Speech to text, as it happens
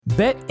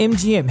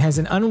BetMGM has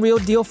an unreal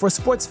deal for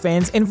sports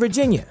fans in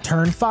Virginia.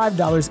 Turn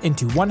 $5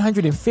 into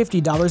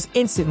 $150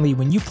 instantly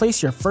when you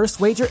place your first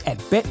wager at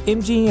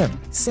BetMGM.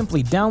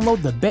 Simply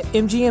download the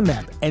BetMGM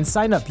app and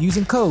sign up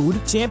using code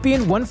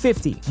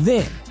Champion150.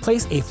 Then,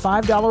 place a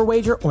 $5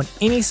 wager on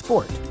any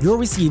sport. You'll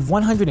receive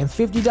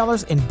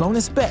 $150 in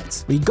bonus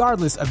bets,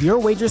 regardless of your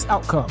wager's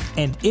outcome.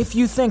 And if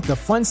you think the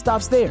fun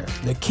stops there,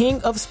 the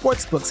King of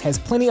Sportsbooks has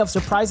plenty of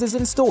surprises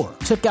in store.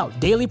 Check out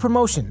daily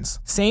promotions,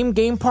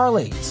 same-game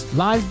parlays,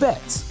 live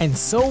bets, and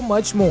so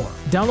much more.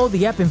 Download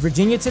the app in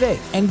Virginia today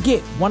and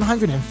get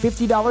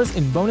 $150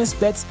 in bonus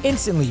bets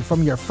instantly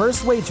from your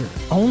first wager.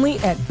 Only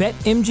at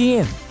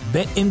BetMGM.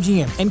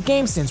 BetMGM and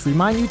GameSense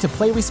remind you to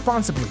play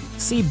responsibly.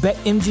 See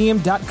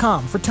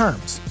BetMGM.com for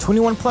terms.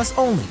 21 plus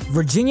only.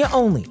 Virginia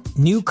only.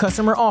 New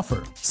customer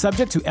offer.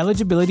 Subject to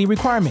eligibility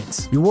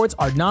requirements. Rewards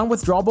are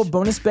non-withdrawable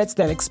bonus bets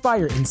that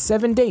expire in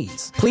 7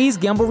 days. Please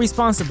gamble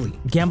responsibly.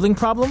 Gambling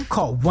problem?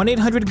 Call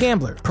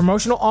 1-800-GAMBLER.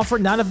 Promotional offer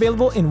not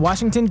available in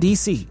Washington,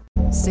 D.C.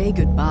 Say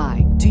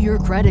goodbye to your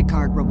credit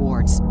card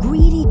rewards.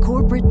 Greedy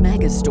corporate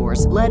mega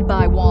stores, led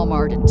by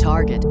Walmart and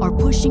Target, are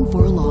pushing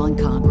for a law in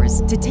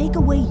Congress to take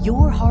away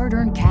your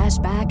hard-earned cash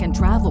back and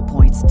travel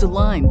points to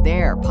line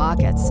their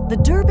pockets. The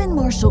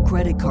Durbin-Marshall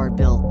credit card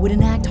bill would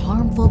enact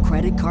harmful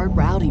credit card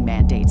routing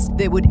mandates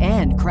that would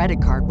end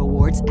credit card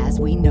rewards as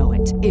we know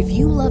it. If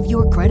you love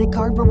your credit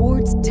card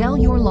rewards, tell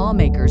your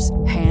lawmakers,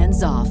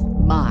 hands off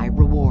my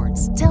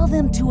rewards. Tell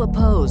them to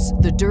oppose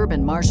the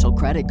Durbin-Marshall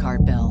credit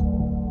card bill.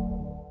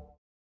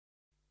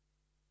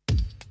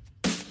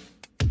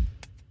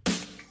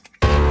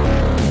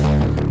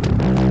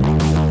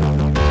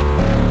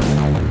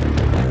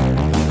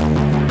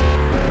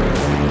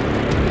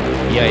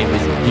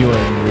 You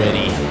are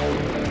ready.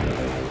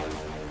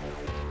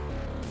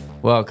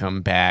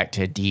 Welcome back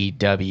to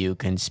DW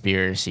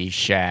Conspiracy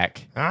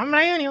Shack. I'm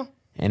Daniel.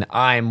 And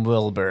I'm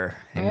Wilbur.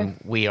 And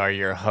we are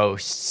your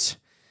hosts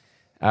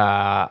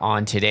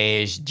on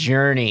today's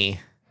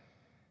journey.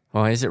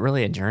 Well, is it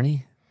really a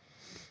journey?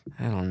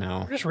 I don't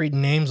know. We're just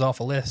reading names off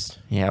a list.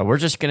 Yeah, we're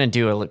just going to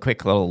do a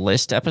quick little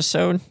list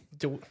episode.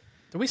 Did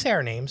we say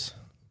our names?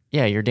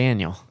 Yeah, you're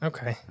Daniel.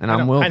 Okay. And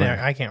I'm Wilbur.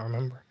 I can't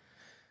remember.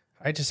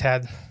 I just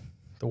had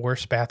the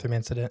worst bathroom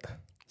incident.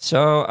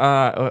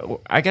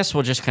 So I guess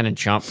we'll just kind of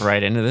jump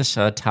right into this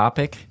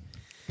topic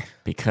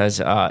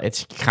because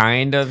it's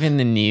kind of in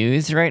the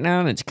news right now,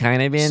 and it's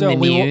kind of in the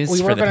news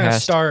we were for the going to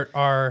past... start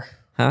our...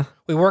 Huh?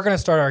 We were going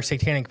to start our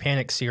Satanic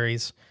Panic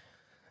series,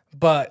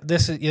 but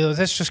this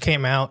just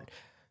came out.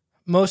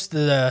 Most of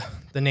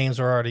the names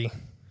were already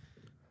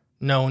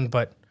known,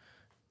 but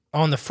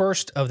on the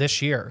 1st of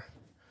this year,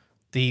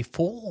 the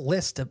full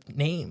list of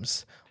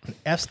names on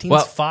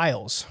Epstein's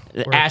files.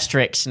 The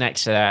asterisks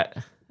next to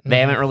that. They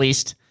haven't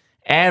released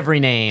every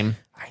name.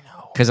 I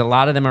know. Because a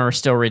lot of them are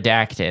still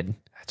redacted.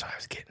 That's what I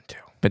was getting to.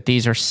 But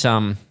these are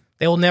some.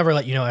 They will never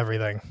let you know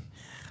everything.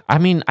 I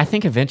mean, I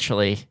think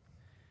eventually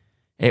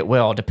it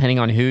will, depending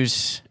on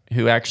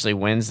who actually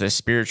wins this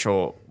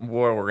spiritual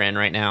war we're in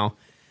right now.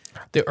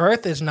 The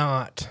earth is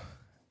not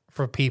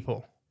for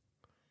people.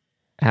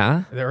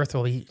 Huh? The earth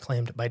will be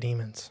claimed by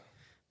demons.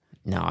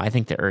 No, I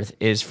think the earth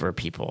is for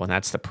people, and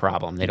that's the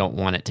problem. They don't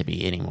want it to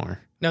be anymore.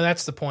 No,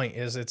 that's the point.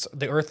 Is it's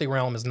the earthly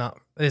realm is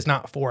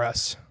not for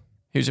us.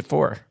 Who's it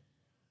for?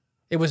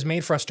 It was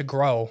made for us to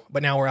grow,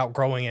 but now we're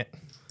outgrowing it.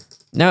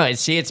 No,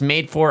 it's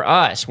made for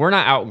us. We're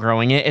not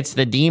outgrowing it. It's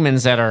the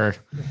demons that are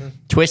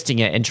twisting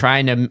it and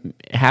trying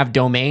to have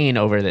domain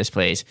over this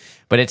place.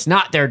 But it's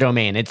not their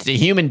domain. It's the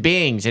human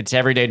beings. It's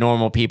everyday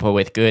normal people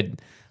with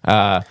good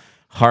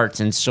hearts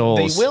and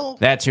souls. They will.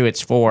 That's who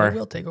it's for. They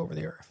will take over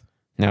the earth.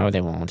 No,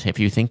 they won't. If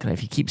you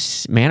keep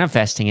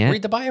manifesting it.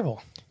 Read the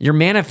Bible. You're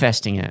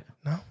manifesting it.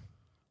 No.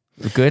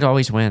 Good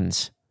always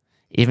wins.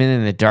 Even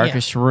in the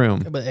darkest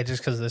room. But it's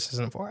just because this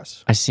isn't for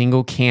us. A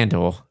single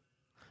candle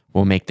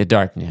will make the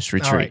darkness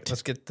retreat. All right,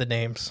 let's get the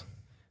names.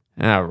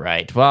 All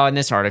right. Well, in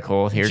this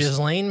article, here's...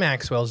 Ghislaine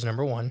Maxwell's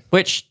number one.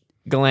 Which,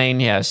 Ghislaine,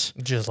 yes.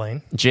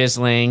 Ghislaine.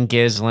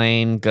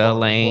 Ghislaine.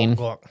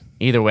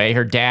 Either way,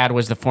 her dad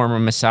was the former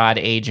Mossad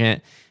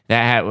agent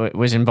that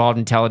was involved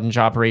in intelligence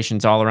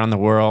operations all around the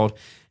world.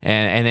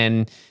 And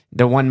then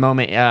the one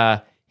moment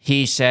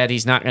he said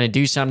he's not going to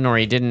do something or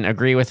he didn't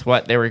agree with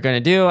what they were going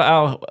to do,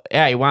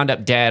 he wound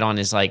up dead on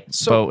his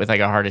boat with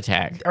a heart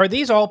attack. Are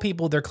these all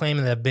people they're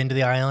claiming that have been to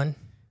the island?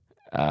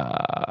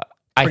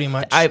 Pretty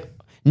much.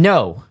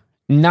 No,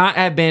 not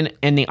have been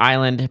in the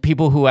island.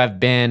 People who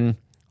have been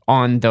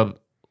on the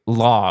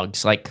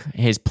logs, like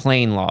his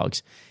plane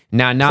logs.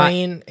 Now, not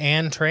plane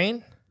and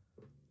train?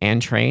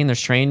 And train.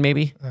 There's train,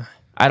 maybe?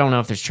 I don't know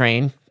if there's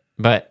train,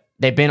 but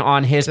they've been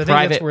on his private... I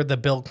think that's where the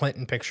Bill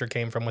Clinton picture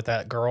came from with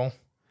that girl.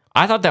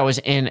 I thought that was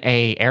in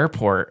a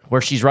airport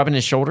where she's rubbing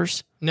his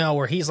shoulders. No,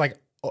 where he's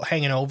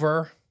hanging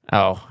over.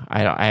 Oh,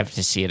 I have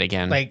to see it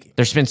again.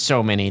 There's been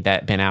so many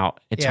that been out.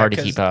 It's hard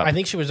to keep up. I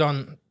think she was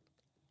on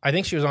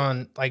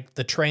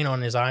the train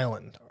on his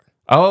island.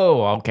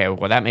 Oh, okay.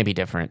 Well, that may be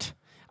different.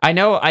 I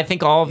know. I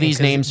think all of these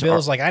names.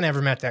 Bill's like, I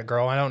never met that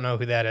girl. I don't know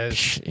who that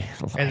is.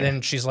 And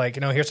then she's like,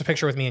 here's a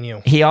picture with me and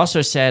you. He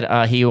also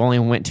said he only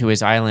went to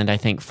his island, I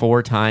think,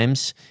 4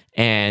 times,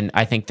 and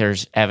I think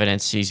there's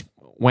evidence he's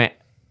went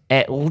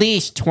at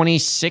least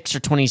 26 or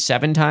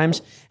 27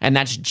 times, and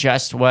that's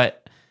just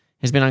what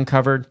has been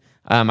uncovered.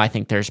 I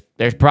think there's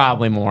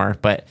probably more,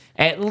 but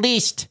at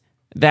least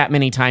that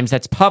many times.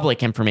 That's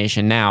public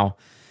information now.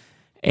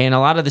 And a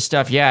lot of the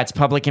stuff, it's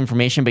public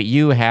information, but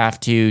you have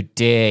to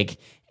dig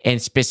and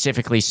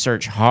specifically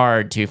search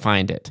hard to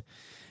find it.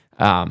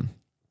 But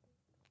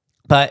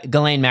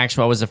Ghislaine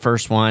Maxwell was the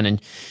first one,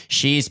 and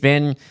she's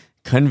been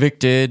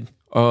convicted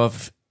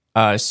of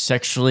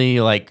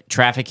sexually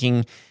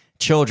trafficking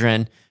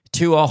children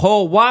to a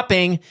whole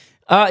whopping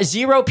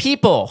 0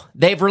 people.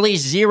 They've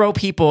released 0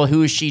 people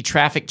who she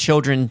trafficked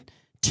children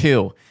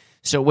to.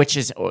 So, which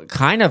is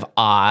kind of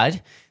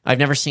odd. I've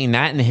never seen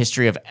that in the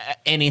history of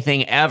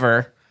anything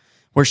ever,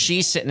 where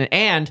she's sitting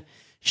and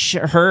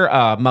her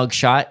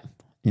mugshot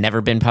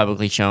never been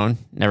publicly shown,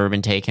 never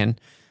been taken.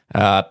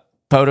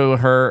 Photo of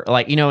her,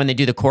 when they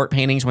do the court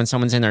paintings when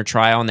someone's in their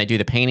trial and they do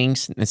the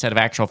paintings instead of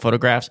actual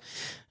photographs.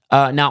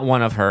 Not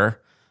one of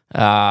her.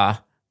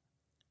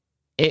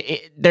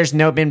 There's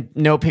been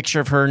no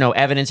picture of her, no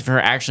evidence of her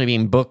actually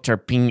being booked or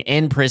being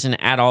in prison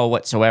at all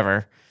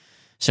whatsoever.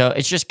 So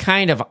it's just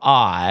kind of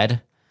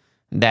odd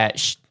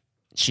that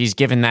she's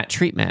given that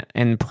treatment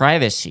and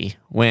privacy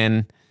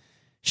when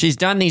she's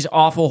done these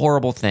awful,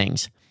 horrible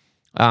things.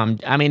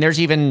 There's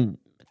even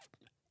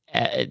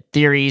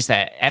theories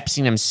that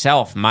Epstein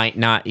himself might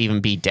not even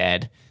be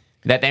dead,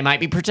 that they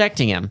might be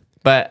protecting him.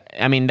 But,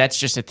 that's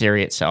just a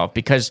theory itself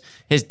because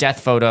his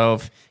death photo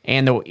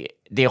and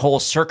the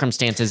whole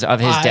circumstances of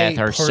his death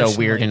are so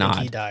weird and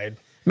odd. He died.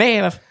 May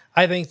have.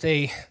 I think,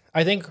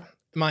 in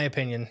my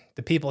opinion,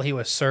 the people he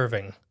was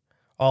serving,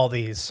 all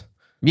these.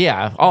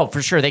 Yeah. Oh,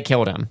 for sure. They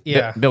killed him.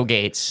 Yeah. Bill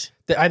Gates.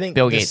 I think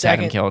Bill Gates had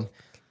him killed.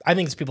 I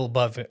think it's people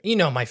above it. You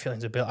know my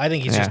feelings of Bill. I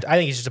think he's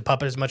just a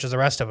puppet as much as the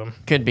rest of them.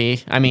 Could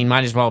be.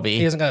 Might as well be.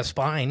 He hasn't got a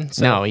spine.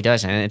 So. No, he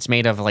doesn't. It's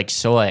made of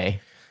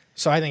soy.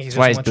 So I think he's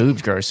That's just why his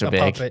boobs grow so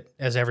big. Puppet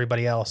as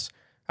everybody else.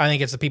 I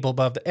think it's the people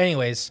above.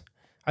 Anyways,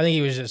 I think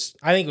he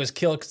was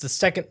killed because the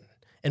second,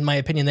 in my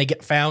opinion, they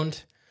get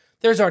found,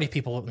 there's already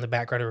people in the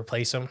background to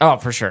replace him. Oh,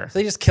 for sure. So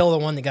they just kill the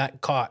one that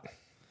got caught.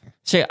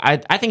 See, I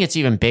think it's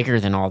even bigger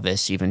than all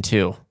this, even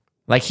too.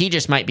 He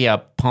just might be a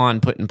pawn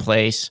put in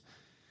place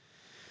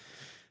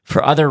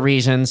for other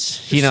reasons.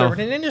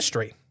 Serving an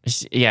industry.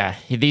 Yeah,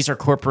 these are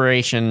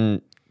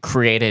corporation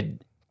created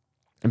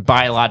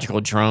biological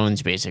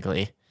drones,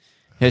 basically.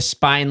 His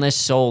spineless,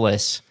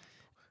 soulless,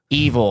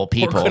 evil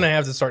people. We're going to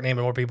have to start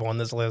naming more people on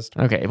this list.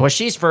 Okay, well,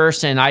 she's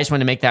first, and I just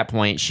want to make that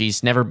point.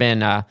 She's never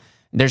been,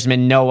 there's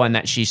been no one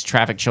that she's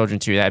trafficked children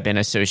to that have been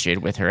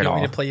associated with her at all.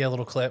 You want me to play you a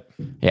little clip?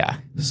 Yeah.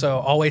 So,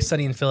 Always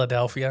Sunny in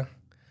Philadelphia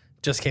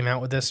just came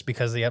out with this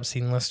because the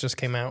Epstein list just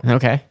came out.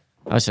 Okay.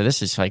 Oh, so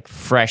this is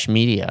fresh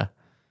media.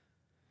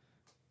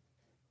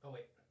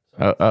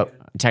 Oh,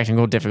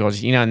 technical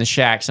difficulties. In the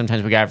shack,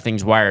 sometimes we got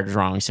things wired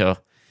wrong, so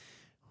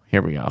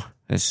here we go.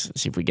 Let's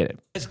see if we get it.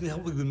 That's going to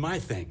help me with my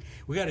thing.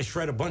 We got to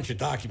shred a bunch of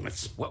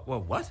documents. What?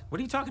 What are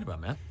you talking about,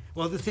 man?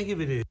 Well, the thing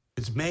of it is,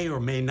 it may or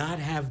may not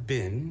have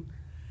been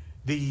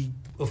the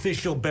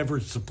official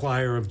beverage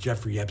supplier of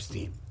Jeffrey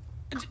Epstein.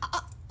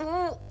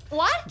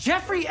 What?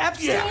 Jeffrey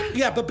Epstein?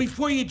 Yeah, but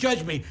before you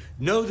judge me,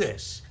 know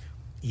this.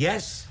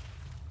 Yes,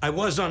 I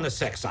was on the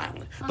sex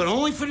island, but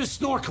only for the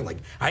snorkeling.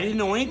 I didn't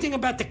know anything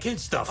about the kid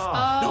stuff.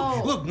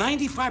 No, look,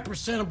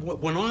 95% of what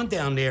went on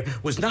down there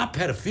was not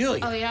pedophilia.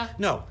 Oh, yeah?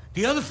 No,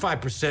 the other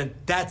 5%,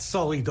 that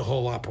sullied the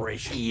whole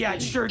operation. Yeah,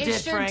 it sure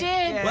did, sure Frank. did.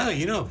 Yeah.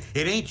 Well,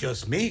 it ain't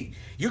just me.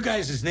 You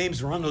guys'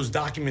 names are on those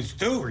documents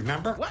too,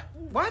 remember?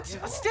 What?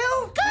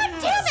 Still? God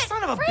damn it!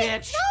 Son of a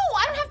Frank, bitch. No,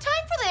 I don't have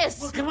time for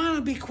this. Well, come on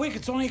and be quick.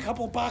 It's only a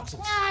couple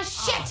boxes. Ah,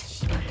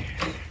 shit.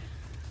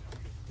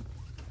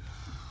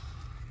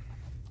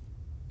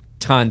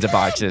 Tons of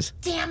boxes.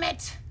 Damn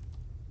it.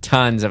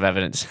 Tons of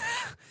evidence.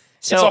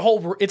 So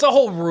It's a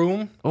whole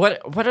room.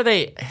 What are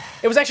they?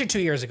 It was actually 2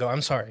 years ago.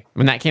 I'm sorry.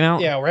 When that came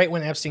out? Yeah, right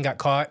when Epstein got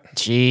caught.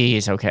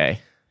 Jeez, okay.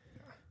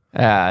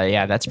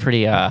 Yeah, that's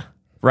pretty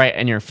right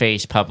in your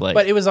face public.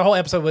 But the whole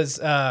episode was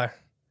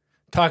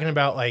talking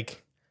about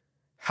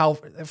how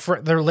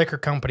their liquor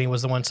company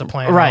was the one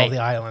supplying all of the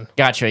island.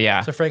 Gotcha,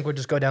 yeah. So Frank would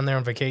just go down there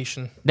on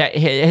vacation. That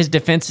his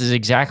defense is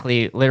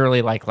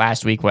literally like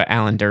last week what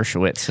Alan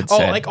Dershowitz had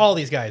said. Oh, like all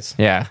these guys.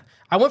 Yeah.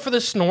 I went for the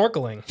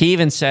snorkeling. He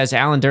even says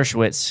Alan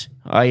Dershowitz,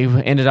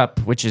 ended up,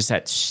 which is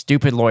that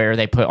stupid lawyer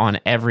they put on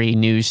every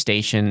news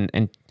station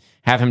and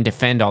have him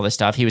defend all this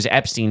stuff. He was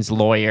Epstein's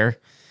lawyer.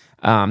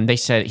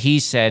 He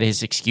said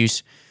his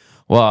excuse,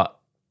 yeah,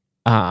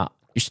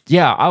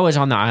 I was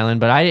on the island,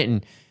 but I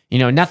didn't,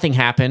 nothing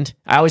happened.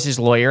 I was his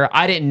lawyer.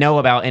 I didn't know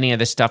about any of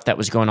the stuff that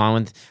was going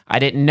on I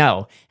didn't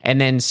know. And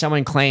then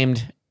someone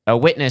claimed a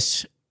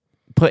witness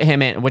put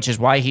him in, which is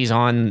why he's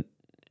on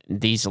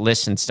these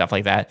lists and stuff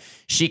like that.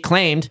 She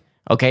claimed,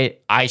 okay,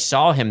 I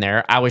saw him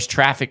there. I was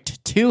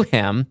trafficked to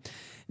him.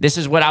 This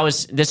is what I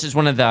was. This is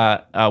one of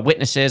the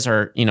witnesses,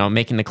 or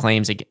making the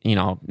claims,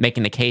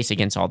 making the case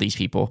against all these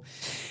people,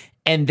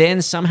 and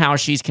then somehow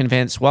she's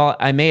convinced. Well,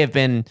 I may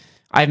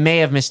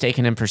have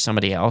mistaken him for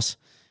somebody else.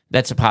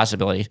 That's a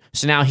possibility.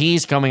 So now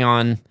he's coming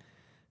on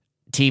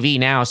TV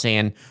now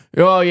saying,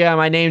 "Oh yeah,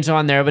 my name's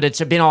on there, but it's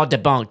been all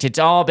debunked. It's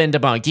all been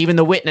debunked. Even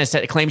the witness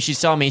that claims she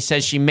saw me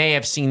says she may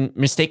have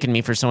mistaken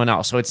me for someone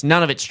else. So it's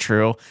none of it's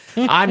true.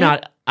 I'm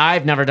not.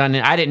 I've never done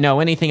it. I didn't know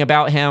anything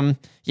about him.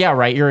 Yeah,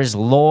 right. You're his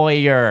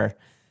lawyer.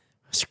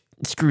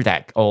 Screw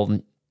that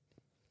old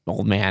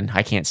man.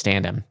 I can't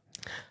stand him.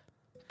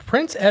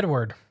 Prince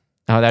Edward.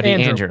 Oh, that'd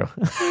be Andrew.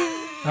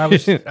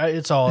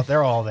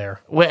 They're all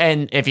there. Well,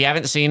 and if you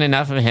haven't seen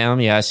enough of him,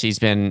 yes, he's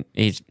been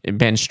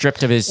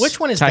stripped of his.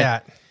 Which one is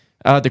that?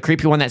 The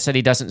creepy one that said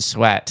he doesn't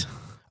sweat.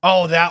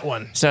 Oh, that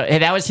one. So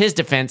that was his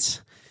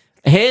defense.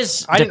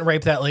 I didn't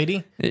rape that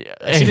lady. She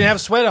didn't have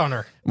sweat on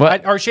her.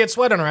 What? Or she had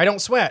sweat on her. I don't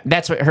sweat.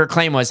 That's what her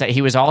claim was, that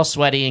he was all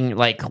sweating,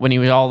 like when he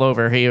was all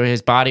over.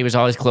 His body was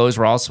all, his clothes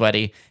were all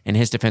sweaty, and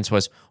his defense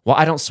was, "Well,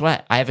 I don't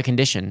sweat. I have a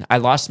condition. I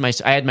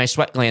had my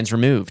sweat glands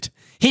removed."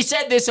 He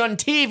said this on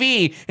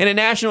TV in a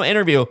national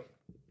interview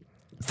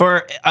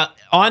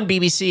on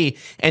BBC,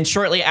 and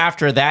shortly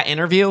after that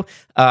interview,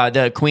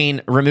 the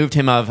Queen removed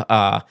him of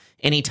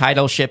any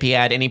titleship he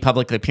had, any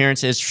public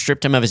appearances,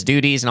 stripped him of his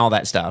duties, and all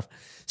that stuff.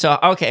 So,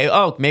 okay,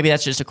 maybe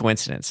that's just a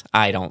coincidence.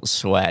 I don't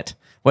sweat.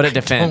 What a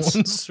defense.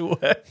 Don't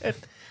sweat.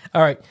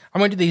 All right, I'm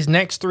going to do these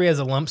next three as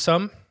a lump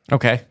sum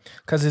Okay.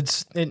 because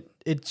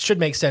it should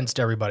make sense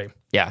to everybody.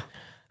 Yeah.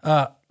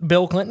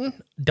 Bill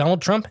Clinton,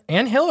 Donald Trump,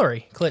 and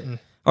Hillary Clinton.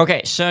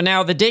 Okay, so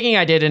now the digging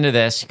I did into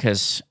this,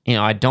 because,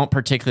 I don't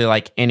particularly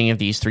like any of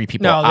these three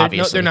people,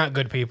 obviously. They're not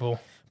good people.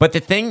 But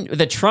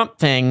the Trump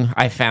thing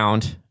I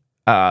found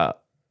odd,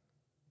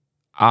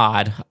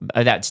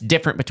 that's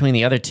different between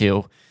the other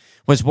two,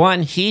 was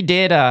one, he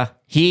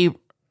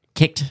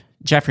kicked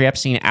Jeffrey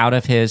Epstein out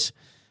of his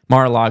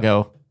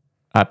Mar-a-Lago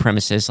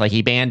premises. Like,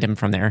 he banned him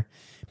from there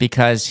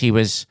because he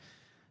was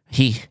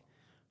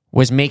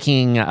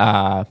making,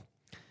 I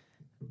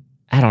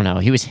don't know,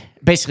 he was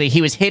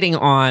hitting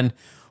on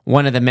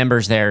one of the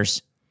members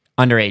there's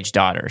underage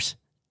daughters.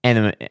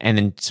 And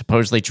then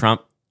supposedly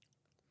Trump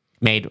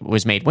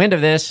was made wind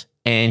of this,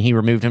 and he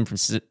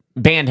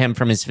banned him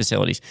from his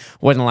facilities.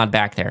 Wasn't allowed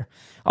back there.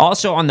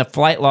 Also on the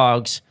flight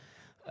logs,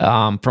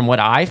 from what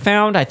I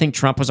found, I think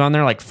Trump was on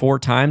there like 4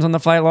 times on the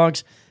flight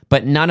logs,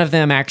 but none of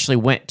them actually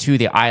went to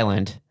the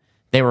island.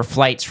 They were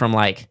flights from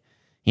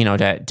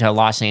to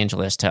Los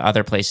Angeles, to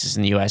other places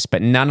in the U.S.,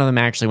 but none of them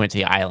actually went to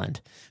the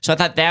island. So I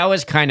thought that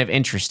was kind of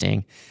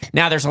interesting.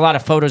 Now, there's a lot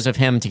of photos of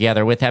him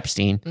together with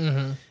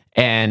Epstein,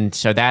 and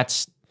so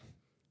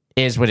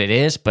is what it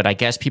is, but I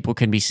guess people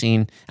can be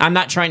seen. I'm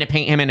not trying to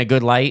paint him in a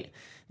good light.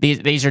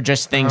 These are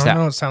just things I don't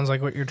know, it sounds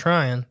like what you're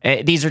trying.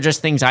 These are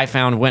just things I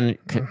found when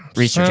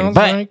researching.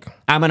 But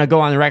I'm going to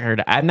go on the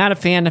record. I'm not a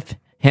fan of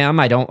him.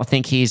 I don't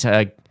think he's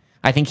I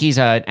think he's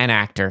an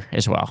actor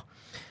as well.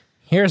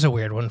 Here's a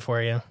weird one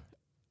for you.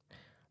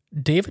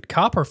 David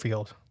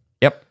Copperfield.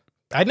 Yep.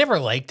 I never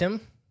liked him.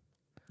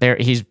 There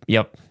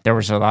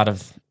was a lot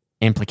of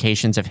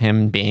implications of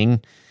him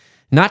being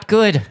not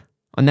good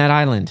on that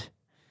island.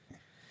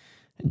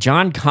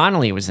 John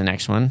Connolly was the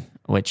next one,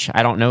 which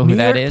I don't know who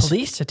that is.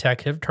 Police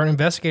detective turned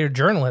investigative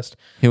journalist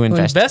who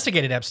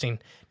investigated Epstein.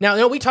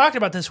 Now, we talked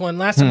about this one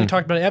last time we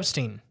talked about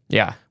Epstein.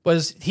 Yeah.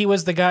 He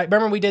was the guy,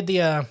 remember we did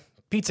the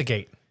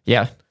Pizzagate?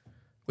 Yeah.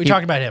 We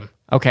talked about him.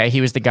 Okay,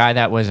 he was the guy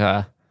that was,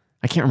 I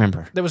can't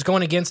remember. That was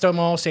going against them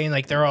all, saying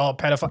like they're all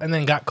pedophiles, and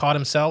then got caught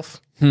himself.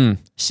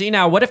 See,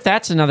 now, what if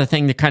that's another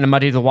thing to kind of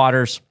muddy the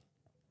waters?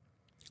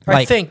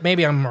 I think,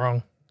 maybe I'm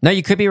wrong. No,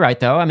 you could be right,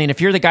 though. I mean,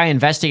 if you're the guy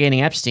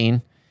investigating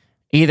Epstein,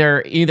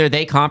 either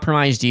they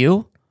compromised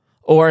you,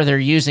 or they're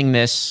using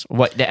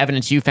the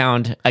evidence you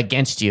found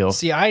against you.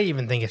 See, I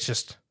even think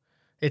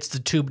it's the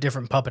 2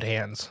 different puppet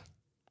hands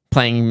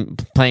playing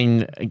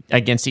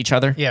against each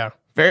other. Yeah,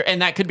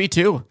 and that could be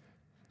too.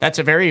 That's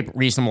a very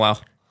reasonable.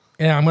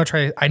 Yeah, I'm gonna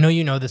try. I know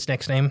you know this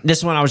next name.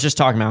 This one I was just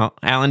talking about,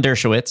 Alan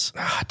Dershowitz.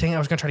 Dang, I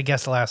was gonna try to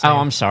guess the last name. Oh,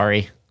 I'm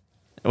sorry.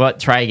 Well,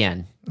 try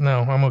again. No,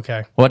 I'm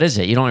okay. What is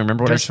it? You don't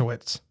remember what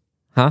Dershowitz.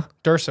 Huh?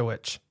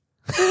 Dershowitz.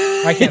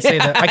 I can't say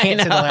that. I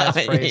can't say the last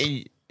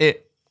phrase.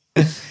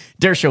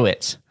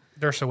 Dershowitz.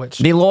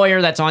 The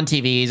lawyer that's on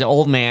TV. He's an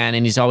old man,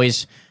 and he's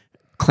always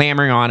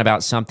clamoring on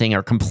about something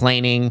or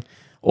complaining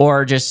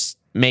or just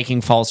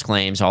making false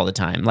claims all the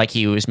time, like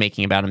he was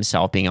making about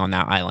himself being on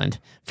that island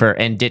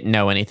and didn't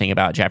know anything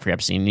about Jeffrey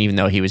Epstein, even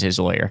though he was his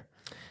lawyer.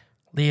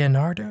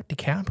 Leonardo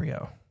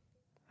DiCaprio.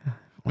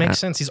 Makes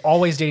sense. He's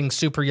always dating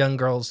super young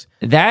girls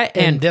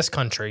in this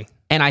country.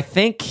 And I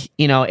think,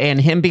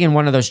 and him being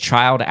one of those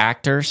child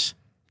actors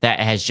that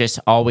has just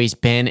always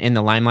been in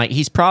the limelight,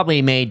 he's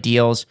probably made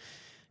deals,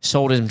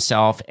 sold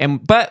himself,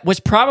 but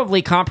was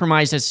probably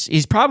compromised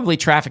he's probably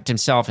trafficked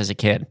himself as a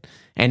kid.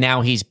 And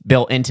now he's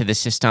built into the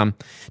system,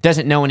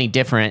 doesn't know any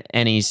different,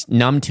 and he's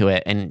numb to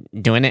it and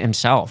doing it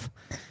himself.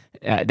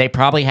 They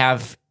probably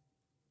have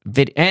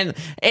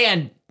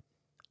and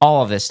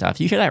all of this stuff.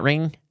 You hear that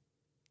ring?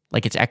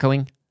 Like it's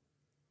echoing?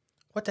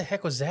 What the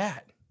heck was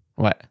that?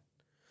 What?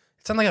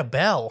 It sounded like a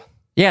bell.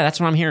 Yeah, that's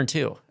what I'm hearing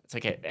too. It's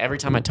like every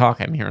time I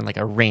talk, I'm hearing like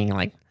a ring.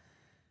 Like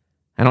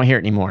I don't hear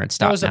it anymore. It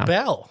stopped. It was now. a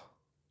bell.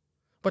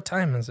 What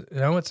time is it? You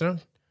know, it's 3:52.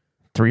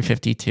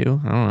 I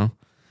don't know,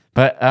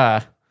 but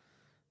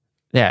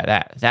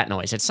yeah, that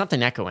noise. It's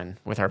something echoing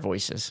with our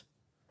voices.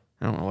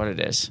 I don't know what it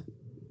is.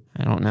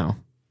 I don't know.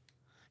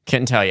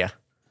 Couldn't tell you.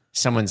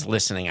 Someone's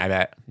listening. I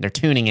bet they're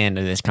tuning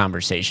into this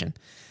conversation.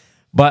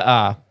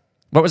 But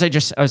what was I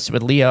was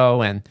with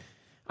Leo, and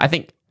I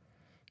think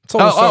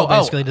sold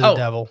basically to the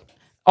devil.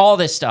 All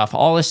this stuff.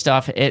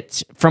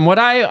 It's from what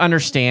I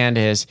understand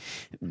is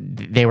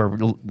they were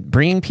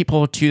bringing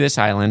people to this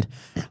island,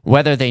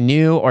 whether they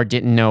knew or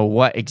didn't know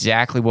what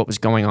was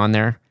going on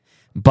there.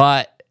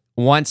 But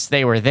once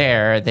they were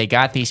there, they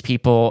got these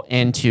people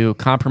into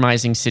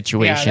compromising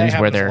situations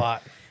where they're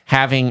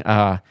having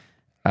I'm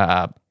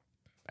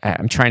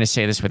trying to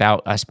say this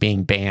without us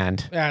being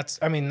banned.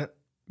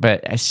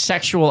 But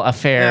sexual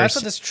affairs, that's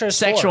what this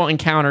sexual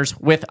encounters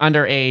with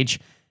underage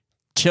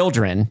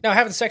children. Now,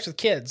 having sex with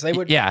kids, they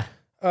would. Yeah.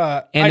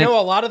 I know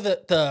a lot of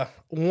the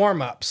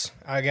warm-ups,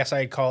 I guess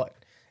I'd call it,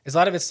 is a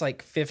lot of it's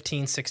like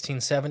 15,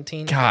 16,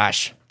 17.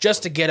 Gosh.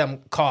 Just to get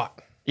them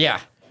caught. Yeah.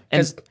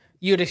 Because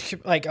you'd,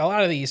 like, a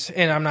lot of these,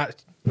 and I'm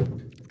not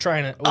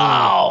trying to.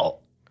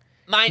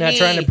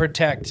 Trying to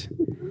protect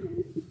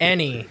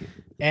any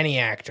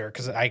actor,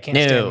 because I can't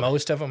stand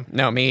most of them.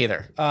 No, me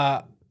either.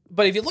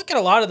 But if you look at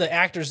a lot of the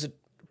actors that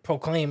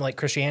proclaim, like,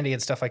 Christianity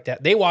and stuff like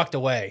that, they walked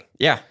away.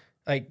 Yeah.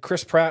 Like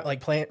Chris Pratt, like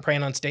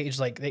praying on stage,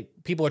 like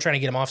people were trying to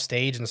get him off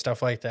stage and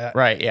stuff like that.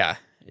 Right, yeah.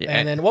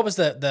 And then what was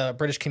the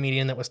British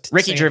comedian that was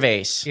Ricky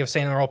Gervais? You know,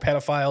 saying they're all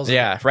pedophiles.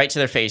 Yeah, right to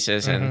their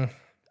faces, and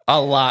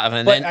a lot of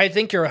them. But I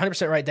think you're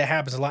 100% right. That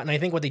happens a lot, and I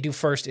think what they do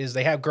first is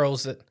they have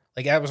girls that,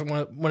 like, that was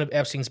one of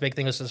Epstein's big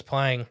things, was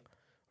supplying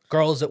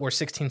girls that were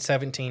 16,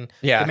 17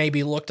 that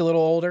maybe looked a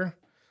little older.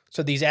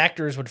 So these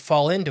actors would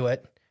fall into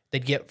it.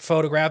 They'd get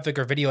photographic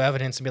or video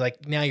evidence and be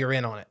like, now you're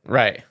in on it.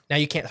 Right. Now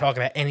you can't talk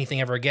about anything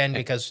ever again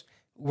because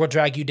we'll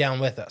drag you down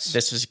with us.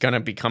 This is going to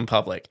become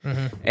public.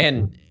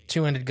 And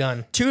two-handed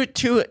gun.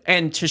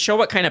 And to show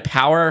what kind of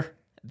power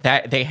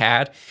that they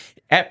had,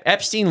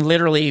 Epstein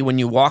literally, when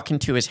you walk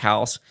into his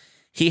house,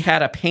 he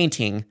had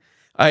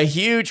a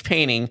huge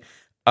painting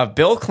of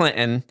Bill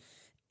Clinton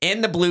in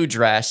the blue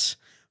dress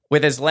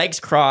with his legs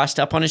crossed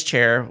up on his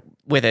chair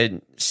with a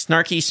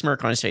snarky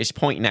smirk on his face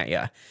pointing at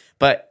you.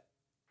 But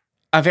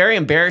a very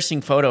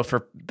embarrassing photo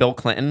for Bill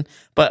Clinton,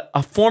 but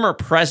a former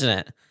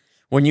president.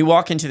 When you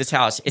walk into this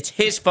house, it's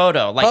his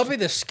photo. Like, probably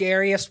the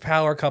scariest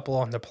power couple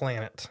on the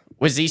planet.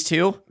 Was these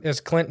two?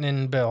 Is Clinton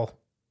and Bill.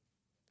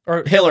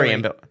 Or Hillary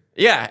and Bill.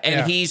 Yeah,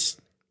 and he's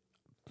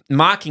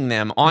mocking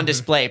them on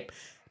display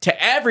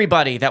to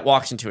everybody that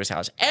walks into his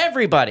house.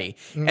 Everybody.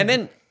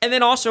 And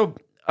then also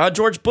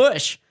George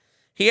Bush.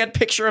 He had a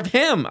picture of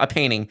him, a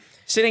painting,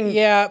 sitting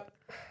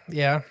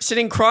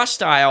sitting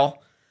cross-style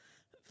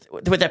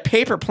with a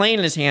paper plane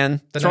in his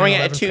hand, throwing it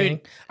at two.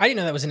 I didn't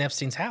know that was in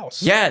Epstein's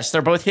house. Yes,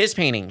 they're both his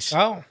paintings.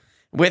 Oh.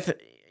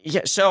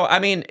 So, I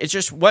mean, it's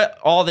just what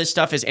all this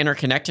stuff is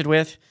interconnected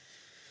with.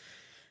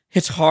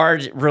 It's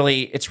hard,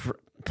 really. It's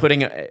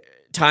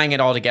tying it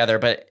all together,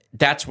 but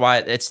that's why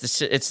it's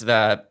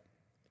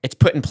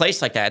put in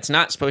place like that. It's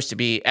not supposed to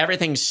be.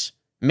 Everything's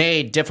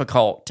made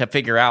difficult to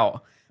figure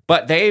out,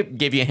 but they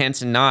give you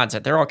hints and nods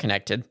that they're all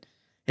connected.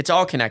 It's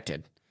all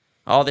connected.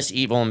 All this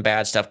evil and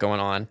bad stuff going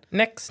on.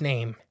 Next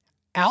name,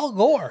 Al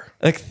Gore.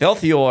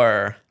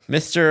 Excelsior.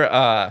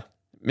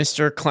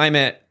 Mr.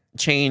 Climate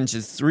Change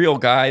is real,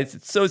 guys.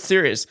 It's so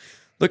serious.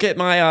 Look at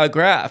my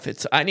graph.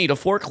 I need a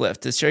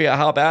forklift to show you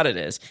how bad it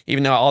is,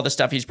 even though all the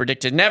stuff he's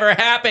predicted never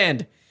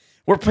happened.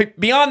 We're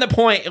beyond the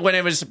point when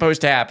it was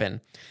supposed to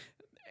happen.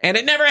 And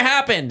it never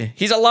happened.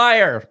 He's a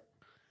liar.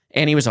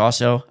 And he was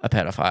also a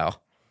pedophile,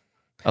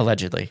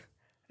 allegedly.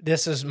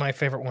 This is my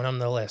favorite one on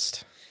the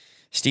list.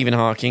 Stephen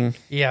Hawking.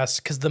 Yes,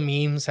 because the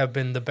memes have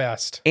been the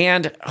best.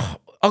 And,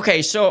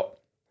 okay, so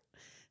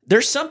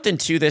there's something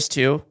to this,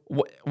 too.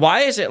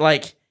 Why is it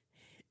like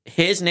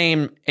his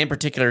name in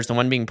particular is the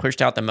one being pushed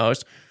out the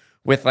most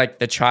with like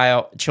the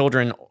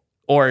children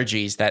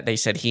orgies that they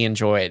said he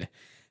enjoyed?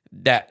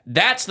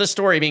 That's the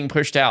story being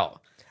pushed out.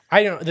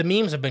 I don't know. The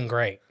memes have been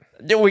great.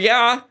 Well,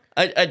 yeah.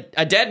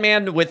 A dead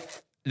man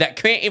that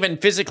can't even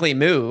physically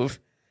move.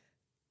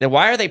 Then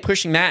why are they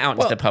pushing that out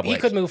into the public?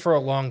 He could move for a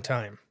long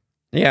time.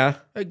 Yeah.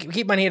 Keep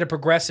in mind, he had a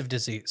progressive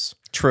disease.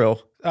 True.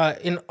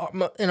 In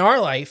our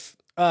life,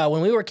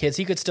 when we were kids,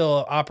 he could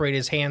still operate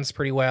his hands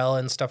pretty well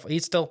and stuff.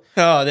 He's still.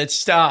 Oh, that's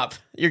stop!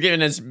 You're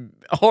giving us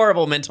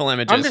horrible mental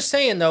images. I'm just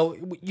saying, though,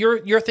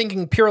 you're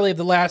thinking purely of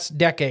the last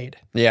decade.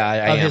 Yeah, I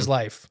of am. His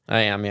life.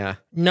 I am. Yeah.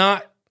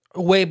 Not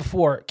way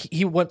before.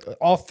 He went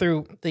all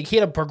through. Like, he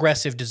had a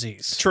progressive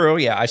disease. True.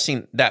 Yeah, I've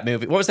seen that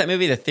movie. What was that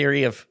movie? The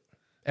Theory of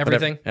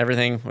Everything.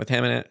 Everything with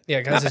him in it. Yeah,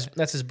 because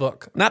that's his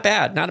book. Not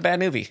bad. Not a bad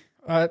movie.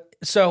 But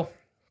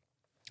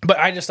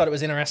I just thought it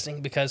was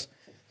interesting because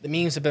the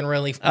memes have been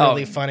really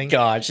funny.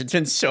 Gosh, it's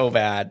been so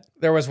bad.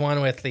 There was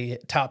one with the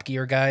Top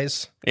Gear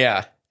guys.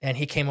 Yeah. And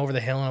he came over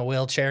the hill in a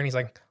wheelchair and he's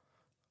like,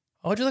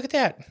 Oh, would you look at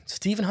that?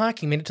 Stephen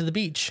Hawking made it to the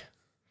beach.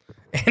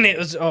 And it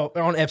was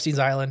on Epstein's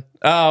Island.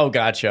 Oh,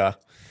 gotcha.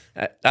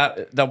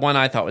 The one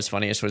I thought was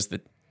funniest was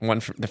the one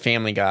from the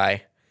Family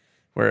Guy,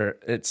 where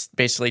it's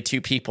basically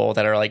two people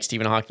that are like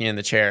Stephen Hawking in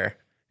the chair,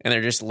 and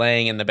they're just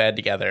laying in the bed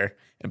together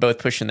and both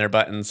pushing their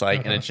buttons,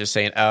 like, and it's just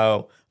saying,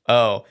 "Oh,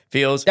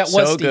 feels That was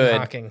so Stephen good."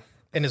 Hawking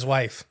and his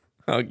wife.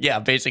 Oh, yeah,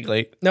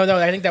 basically. No,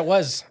 I think that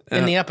was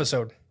in the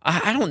episode.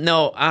 I don't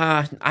know.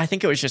 I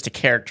think it was just a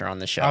character on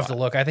the show. I'll have to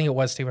look. I think it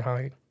was Stephen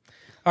Hawking.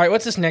 All right,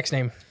 what's this next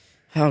name?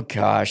 Oh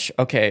gosh.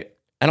 Okay,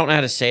 I don't know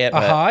how to say it.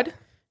 But Ahad?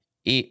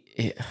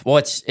 Well,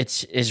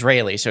 it's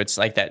Israeli, so it's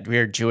like that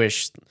weird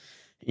Jewish,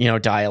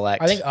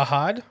 dialect. I think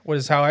Ahad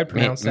was how I'd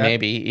pronounce that.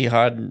 Maybe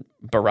Ehud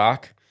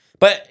Barak.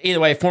 But either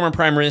way, former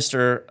prime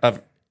minister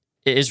of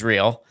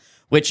Israel,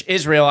 which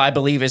Israel, I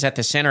believe, is at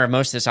the center of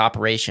most of this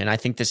operation. I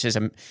think this is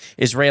an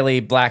Israeli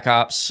black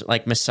ops,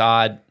 like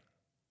Mossad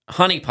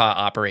honeypot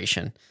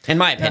operation, in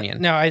my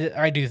opinion. No,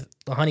 I do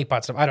the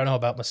honeypot stuff. I don't know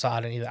about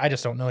Mossad either. I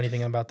just don't know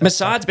anything about that.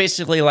 Mossad's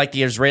basically like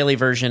the Israeli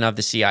version of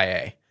the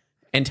CIA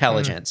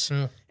intelligence.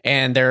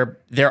 And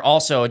they're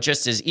also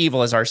just as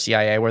evil as our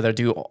CIA, where they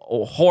do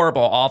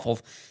horrible, awful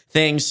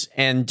things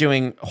and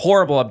doing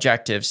horrible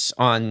objectives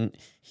on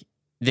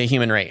the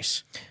human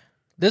race.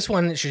 This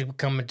one should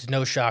come to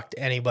no shock to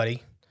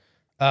anybody.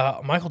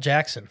 Michael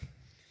Jackson.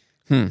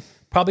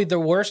 Probably the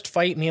worst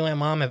fight me and my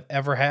mom have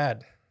ever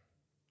had.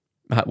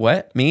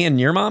 What? Me and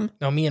your mom?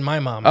 No, me and my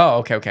mom.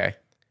 Oh, okay.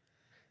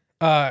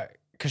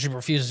 Because she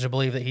refuses to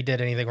believe that he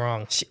did anything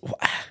wrong.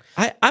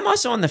 I'm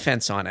also on the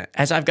fence on it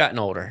as I've gotten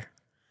older.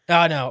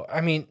 No. I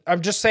mean,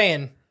 I'm just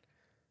saying,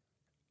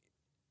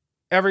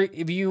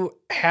 if you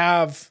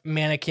have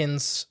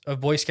mannequins of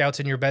Boy Scouts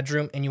in your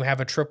bedroom and you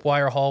have a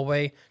tripwire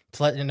hallway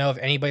to let you know if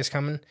anybody's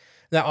coming,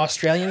 that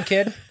Australian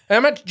kid, and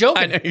I'm not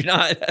joking. I know you're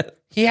not.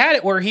 He had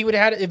it where he would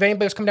have it if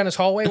anybody was coming down his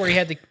hallway where he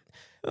had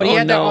but he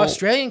had that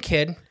Australian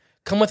kid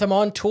come with him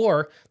on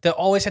tour that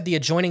always had the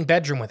adjoining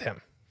bedroom with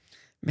him.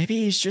 Maybe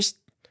he's just,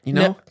 he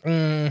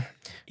was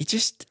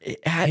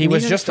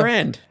just a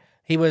friend.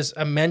 He was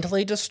a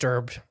mentally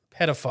disturbed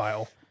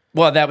pedophile.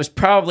 Well, that was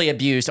probably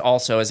abused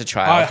also as a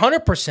child.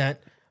 100%.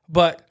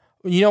 But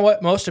you know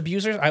what? Most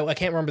abusers, I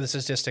can't remember the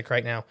statistic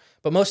right now,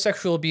 but most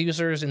sexual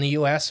abusers in the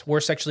U.S. were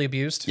sexually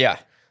abused. Yeah.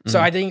 So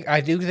I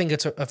do think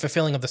it's a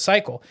fulfilling of the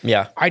cycle.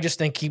 Yeah. I just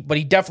think he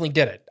definitely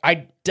did it.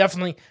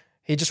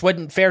 He just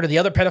wasn't fair to the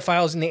other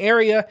pedophiles in the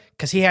area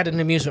because he had an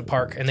amusement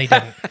park and they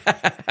didn't.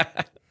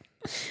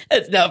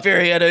 It's not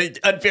very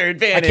unfair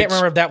advantage. I can't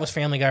remember if that was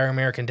Family Guy or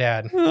American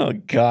Dad. Oh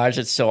gosh,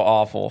 it's so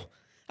awful.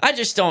 I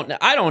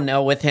don't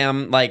know with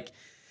him. Like,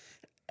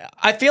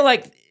 I feel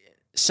like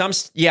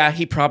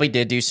he probably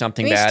did do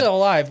something He's bad. still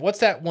alive. What's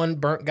that one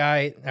burnt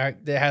guy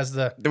that has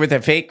with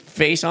the fake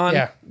face on?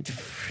 Yeah.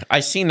 I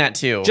seen that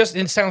too.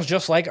 It sounds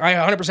just like, I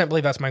 100%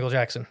 believe that's Michael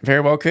Jackson.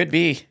 Very well could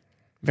be.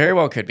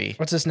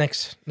 What's his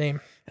next name?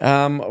 Where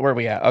are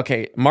we at?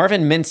 Okay,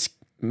 Marvin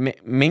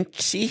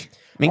Minksy?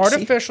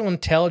 Artificial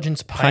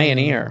intelligence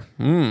pioneer.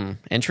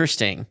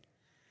 Interesting.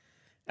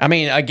 I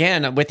mean,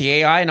 again, with the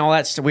AI and all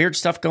that weird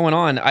stuff going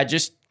on,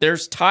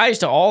 there's ties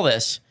to all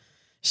this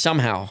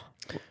somehow.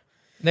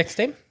 Next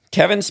name?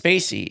 Kevin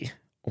Spacey,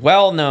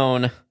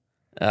 well-known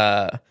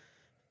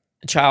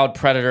child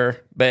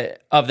predator,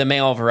 but of the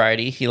male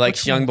variety. He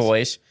likes young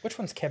boys. Which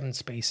one's Kevin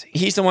Spacey?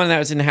 He's the one that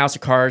was in House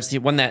of Cards, the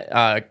one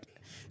that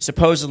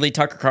supposedly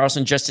Tucker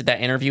Carlson just did that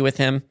interview with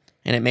him,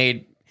 and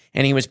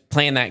he was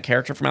playing that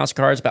character from House of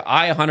Cards, but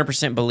I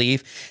 100%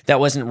 believe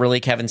that wasn't really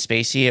Kevin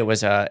Spacey. It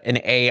was an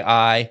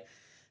AI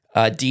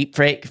deep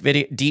fake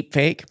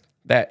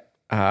that,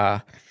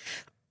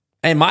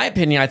 in my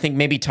opinion, I think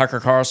maybe Tucker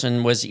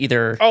Carlson was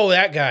either... Oh,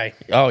 that guy.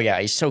 Oh, yeah,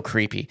 he's so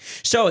creepy.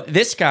 So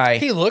this guy...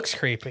 He looks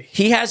creepy.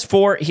 He has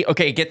four...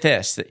 okay, get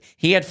this.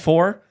 He had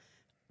 4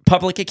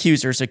 public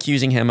accusers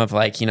accusing him of,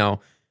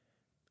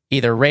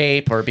 either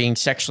rape or being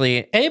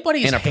sexually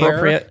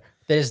inappropriate. Hair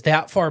that is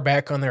that far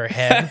back on their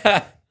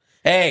head...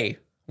 Hey,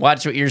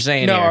 watch what you're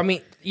saying here. No, I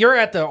mean, you're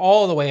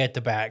all the way at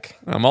the back.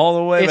 I'm all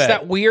the way back. It's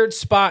that weird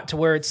spot to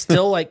where it's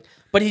still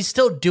but he's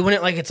still doing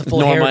it like it's a full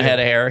normal hairdo. Head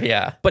of hair,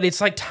 yeah. But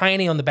it's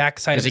tiny on the back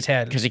side of his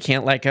head. Because he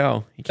can't let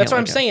go. That's what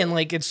I'm saying.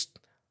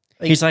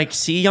 He's like,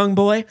 see, young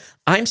boy,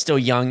 I'm still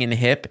young and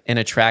hip and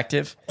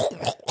attractive.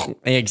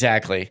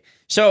 Exactly.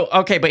 So,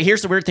 okay, but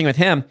here's the weird thing with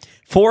him.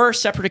 4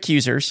 separate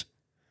accusers,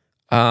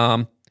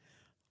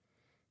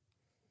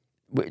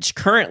 which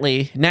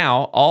currently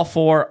now all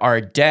 4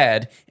 are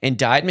dead and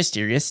died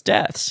mysterious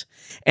deaths.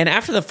 And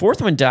after the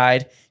 4th one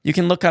died, you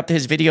can look up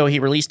his video he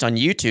released on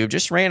YouTube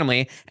just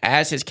randomly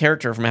as his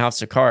character from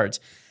House of Cards.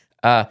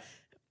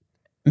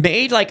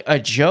 Made a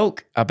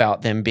joke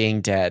about them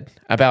being dead,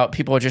 about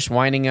people just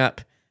winding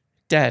up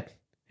dead,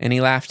 and he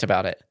laughed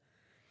about it.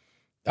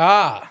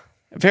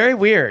 Very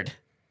weird.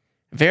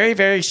 Very,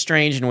 very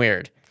strange and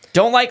weird.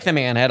 Don't like the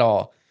man at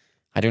all.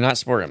 I do not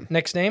support him.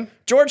 Next name?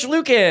 George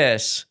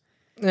Lucas.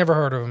 Never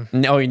heard of him.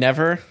 No, you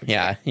never?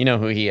 Yeah, you know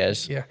who he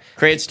is. Yeah.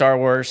 Created Star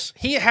Wars.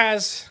 He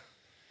has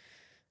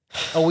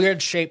a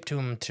weird shape to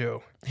him,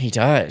 too. He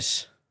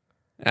does.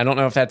 I don't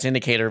know if that's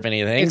indicator of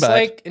anything. It's but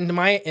like in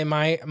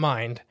my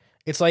mind,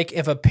 it's like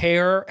if a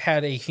pear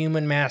had a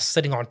human mask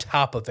sitting on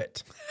top of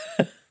it,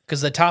 because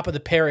the top of the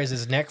pear is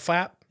his neck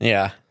flap,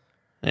 yeah,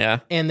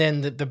 and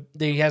then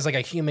he has like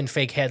a human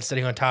fake head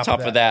sitting on top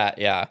of that.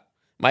 Yeah,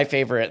 my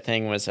favorite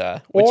thing was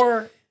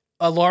or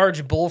a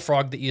large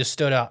bullfrog that you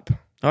stood up.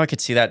 Oh, I could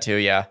see that too.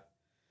 Yeah,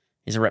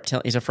 he's a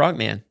reptile. He's a frog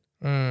man.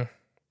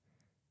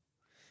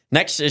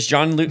 Next is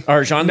Jean-Luc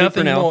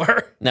Brunel.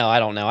 More. No, I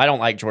don't know. I don't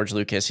like George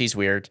Lucas. He's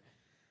weird.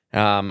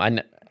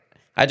 I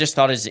just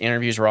thought his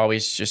interviews were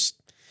always just.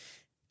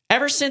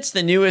 Ever since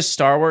the newest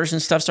Star Wars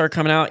and stuff started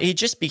coming out, he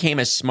just became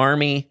a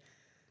smarmy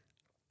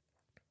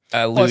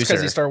loser. Well, it's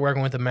because he started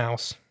working with the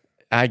mouse.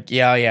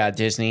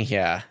 Disney,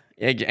 yeah.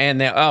 And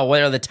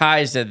what are the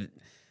ties to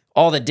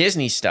all the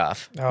Disney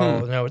stuff? Oh,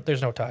 no,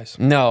 there's no ties.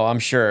 No, I'm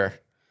sure.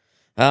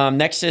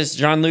 Next is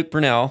Jean-Luc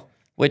Brunel,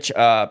 which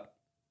I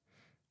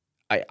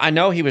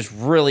know he was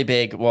really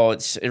big. Well,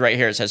 it's right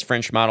here. It says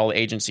French model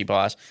agency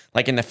boss,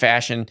 like in the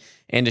fashion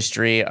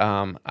industry.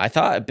 I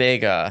thought a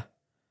big...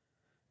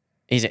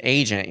 he's an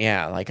agent,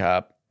 yeah, like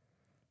to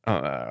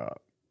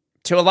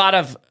a lot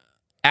of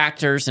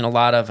actors and a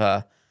lot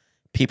of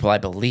people, I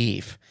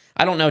believe.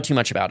 I don't know too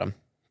much about him.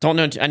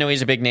 I know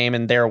he's a big name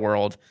in their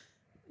world,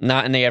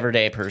 not in the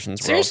everyday person's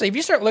world. Seriously, if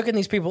you start looking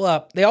these people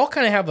up, they all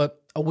kind of have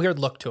a weird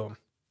look to them.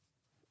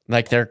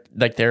 Like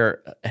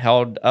they're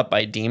held up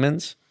by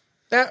demons.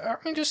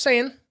 Just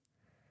saying.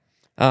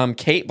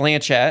 Kate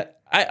Blanchett.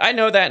 I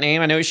know that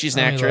name. I know she's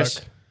an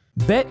actress.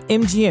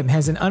 BetMGM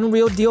has an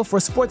unreal deal for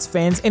sports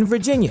fans in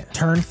Virginia.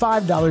 Turn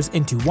 $5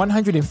 into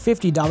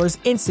 $150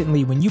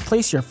 instantly when you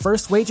place your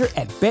first wager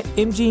at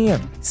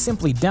BetMGM.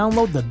 Simply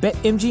download the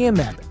BetMGM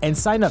app and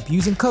sign up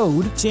using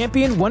code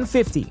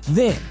Champion150.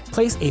 Then,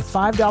 place a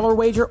 $5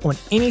 wager on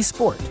any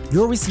sport.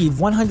 You'll receive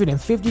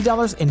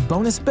 $150 in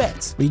bonus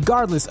bets,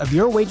 regardless of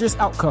your wager's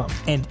outcome.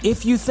 And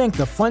if you think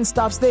the fun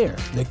stops there,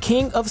 the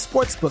king of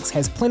sportsbooks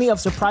has plenty of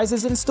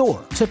surprises in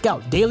store. Check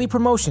out daily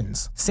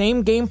promotions,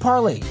 same-game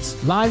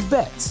parlays, live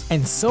bets,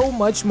 and so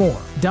much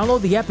more.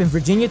 Download the app in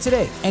Virginia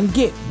today and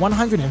get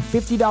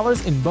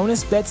 $150 in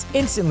bonus bets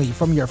instantly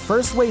from your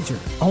first wager.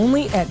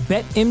 Only at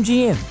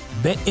BetMGM.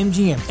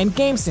 BetMGM and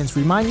GameSense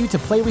remind you to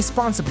play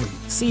responsibly.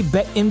 See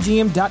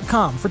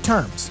BetMGM.com for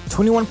terms.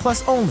 21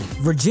 plus only.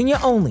 Virginia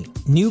only.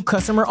 New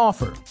customer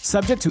offer.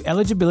 Subject to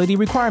eligibility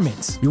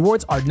requirements.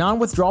 Rewards are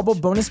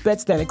non-withdrawable bonus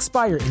bets that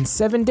expire in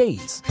 7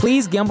 days.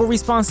 Please gamble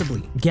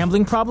responsibly.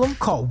 Gambling problem?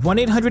 Call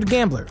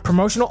 1-800-GAMBLER.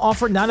 Promotional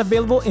offer not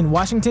available in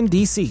Washington,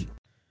 D.C.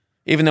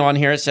 Even though on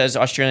here it says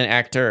Australian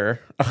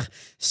actor. Ugh,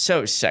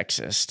 so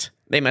sexist.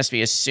 They must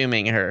be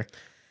assuming her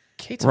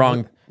Kate's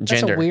wrong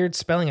gender. That's a weird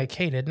spelling of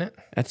Kate, isn't it?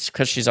 That's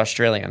because she's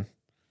Australian.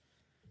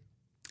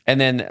 And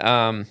then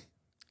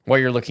while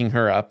you're looking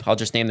her up, I'll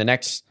just name the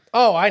next.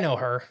 Oh, I know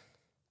her.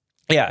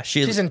 Yeah,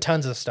 she's in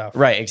tons of stuff.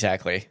 Right,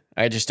 exactly.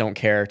 I just don't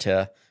care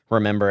to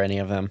remember any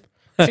of them.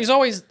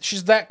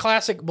 she's that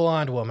classic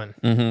blonde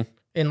woman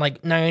in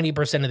like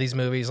 90% of these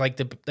movies.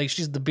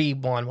 She's the B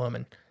blonde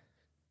woman.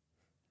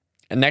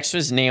 And next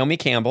was Naomi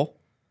Campbell,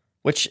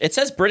 which it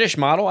says British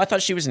model. I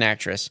thought she was an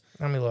actress.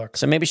 Let me look.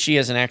 So maybe she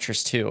is an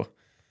actress too.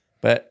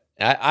 But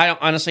I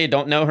honestly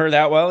don't know her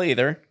that well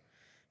either.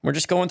 We're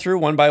just going through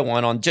one by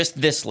one on just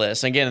this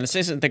list. Again, this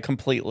isn't the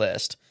complete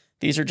list.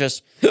 These are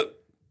just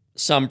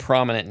some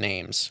prominent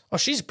names. Oh,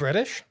 she's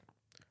British?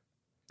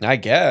 I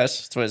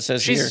guess. That's what it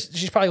says here.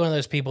 She's probably one of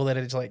those people that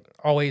is like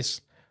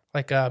always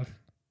like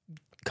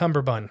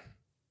Cumberbatch.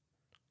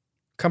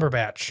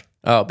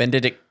 Oh,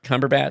 Benedict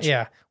Cumberbatch?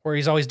 Yeah, where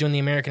he's always doing the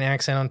American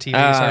accent on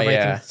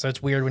TV. So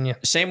it's weird when you...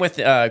 Same with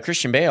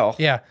Christian Bale.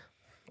 Yeah.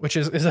 Which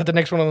is that the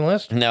next one on the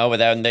list? No,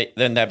 then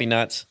that'd be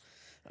nuts.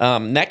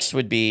 Next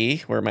would be,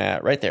 where am I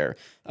at? Right there.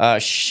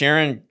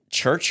 Sharon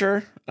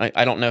Churcher.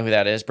 I don't know who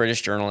that is.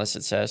 British journalist,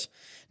 it says.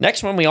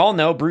 Next one we all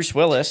know, Bruce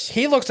Willis.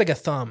 He looks like a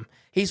thumb.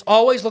 He's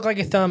always looked like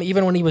a thumb,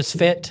 even when he was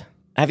fit.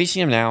 Have you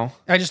seen him now?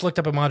 I just looked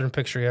up a modern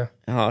picture, yeah.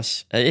 Oh,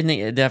 isn't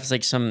he? That's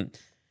like some...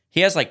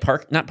 He has like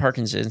not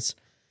Parkinson's.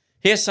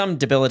 He has some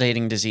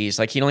debilitating disease.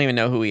 Like he don't even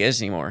know who he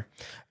is anymore.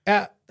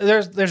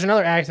 There's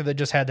another actor that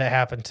just had that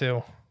happen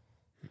too.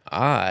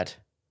 Odd.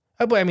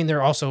 I mean,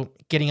 they're also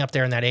getting up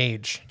there in that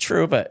age.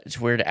 True, but it's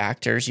weird.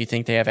 Actors, you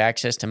think they have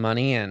access to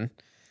money and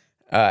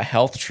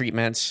health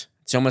treatments.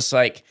 It's almost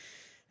like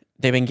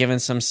they've been given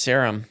some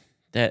serum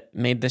that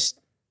made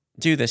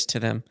do this to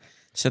them.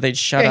 So they'd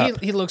shut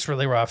up. He looks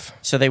really rough.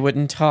 So they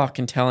wouldn't talk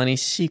and tell any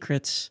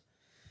secrets.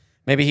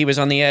 Maybe he was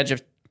on the edge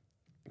of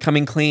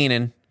coming clean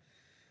and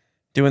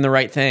doing the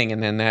right thing.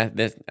 And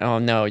then oh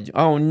no,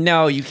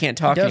 you can't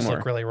talk anymore. He does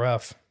look really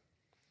rough.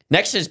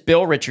 Next is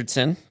Bill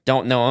Richardson.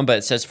 Don't know him, but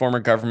it says former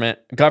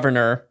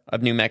governor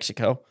of New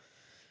Mexico.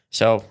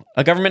 So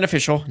a government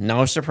official,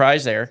 no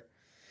surprise there.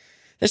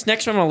 This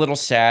next one I'm a little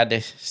sad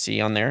to see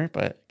on there,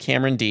 but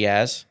Cameron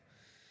Diaz.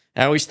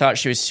 I always thought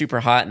she was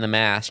super hot in The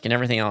Mask, and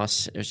everything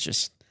else, it was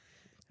just...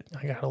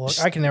 I gotta look.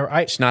 I can never...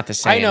 It's not the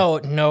same. I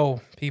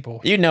know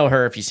people. You know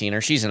her if you've seen her.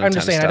 She's in a ton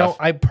of stuff.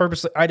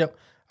 I don't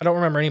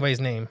remember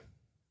anybody's name.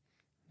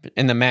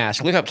 in The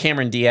Mask. Look up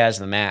Cameron Diaz,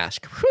 The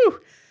Mask. Whew.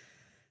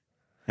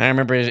 I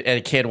remember as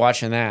a kid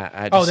watching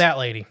that. That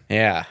lady.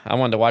 Yeah, I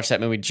wanted to watch that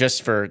movie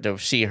just to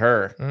see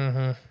her.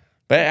 Mm-hmm.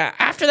 But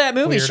after that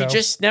movie, she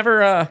just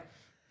never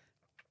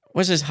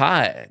was as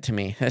hot to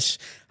me.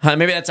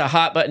 Maybe that's a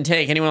hot button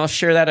take. Anyone else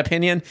share that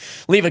opinion?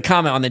 Leave a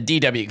comment on the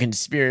DW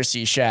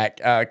Conspiracy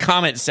Shack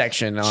comment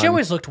section. She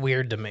always looked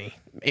weird to me.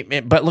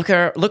 But look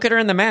at her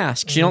in The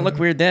Mask. She don't look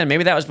weird then.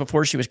 Maybe that was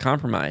before she was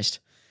compromised.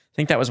 I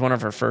think that was one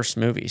of her first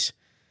movies.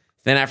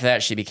 Then after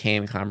that, she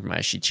became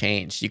compromised. She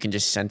changed. You can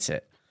just sense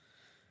it.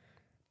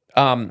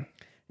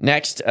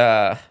 Next,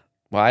 I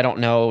don't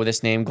know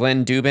this name.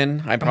 Glenn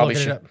Dubin. I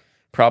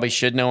probably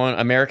should know him.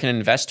 American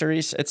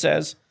Investors, it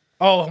says.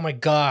 Oh my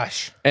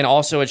gosh. And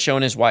also it's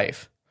showing his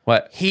wife.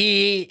 What?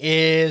 He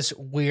is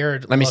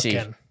weird Let me looking.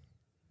 see.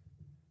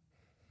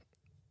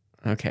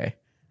 Okay.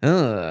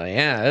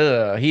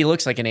 Yeah. He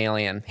looks like an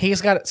alien.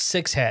 He's got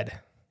 6 head.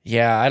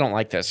 Yeah, I don't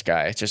like this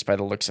guy just by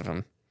the looks of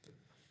him.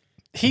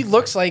 He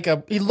looks like a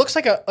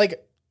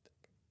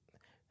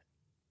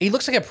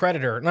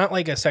predator, not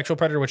like a sexual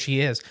predator, which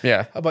he is.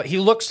 Yeah. But he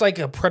looks like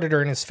a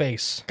predator in his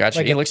face. Gotcha.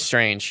 Like He looks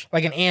strange.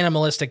 like an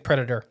animalistic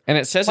predator. And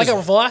it says Like a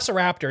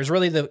velociraptor is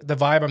really the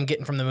vibe I'm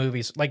getting from the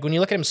movies. Like when you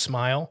look at him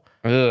smile,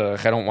 I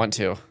don't want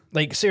to.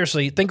 like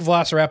seriously, think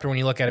velociraptor when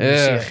you look at him. You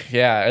see it.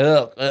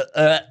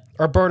 Yeah.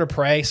 Or bird of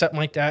prey, something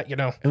like that. You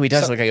know. Ooh, he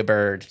does look like a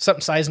bird.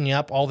 Something sizing you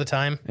up all the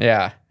time.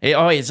 Yeah.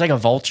 It's like a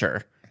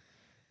vulture.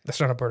 That's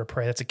not a bird of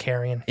prey. That's a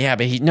carrion. Yeah,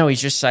 but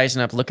he's just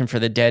sizing up, looking for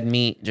the dead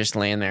meat, just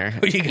laying there.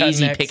 Who you got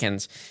Easy next?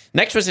 pickings.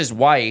 Next was his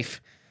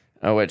wife,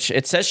 which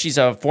it says she's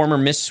a former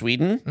Miss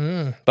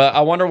Sweden. But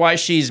I wonder why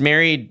she's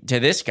married to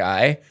this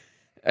guy.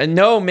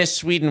 No Miss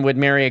Sweden would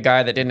marry a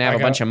guy that didn't have a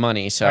bunch of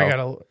money.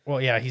 So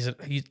he's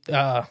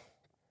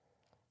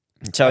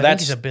so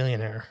he's a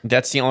billionaire.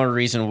 That's the only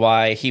reason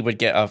why he would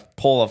get a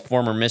pull of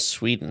former Miss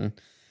Sweden,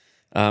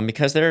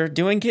 because they're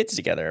doing kids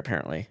together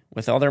apparently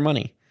with all their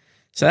money.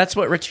 So that's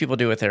what rich people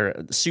do with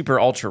their super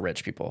ultra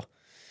rich people.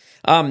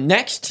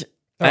 Next,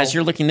 as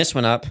you're looking this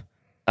one up,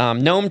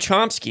 Noam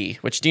Chomsky,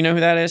 which do you know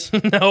who that is?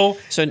 No.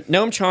 So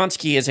Noam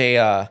Chomsky is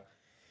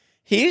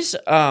he's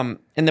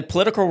in the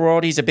political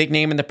world. He's a big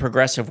name in the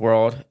progressive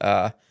world.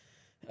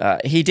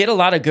 He did a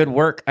lot of good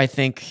work, I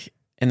think,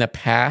 in the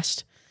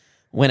past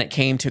when it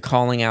came to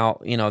calling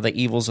out, the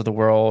evils of the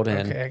world.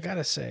 And, Okay, I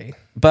gotta say.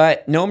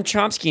 But Noam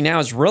Chomsky now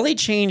has really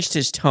changed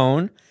his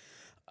tone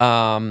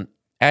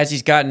as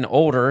he's gotten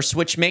older,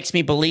 which makes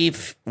me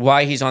believe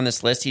why he's on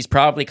this list. He's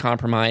probably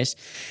compromised.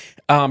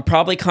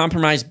 Probably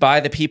compromised by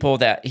the people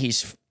that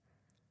he's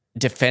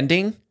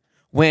defending.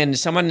 When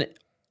someone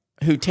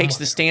who takes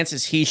the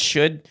stances he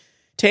should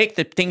take,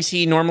 the things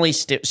he normally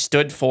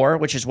stood for,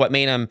 which is what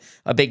made him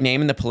a big name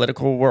in the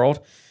political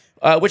world,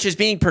 which is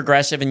being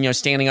progressive and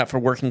standing up for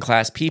working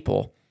class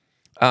people.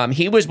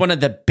 He was one of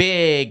the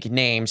big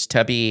names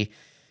to be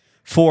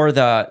for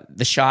the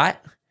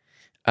shot.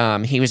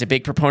 He was a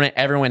big proponent.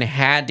 Everyone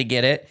had to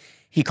get it.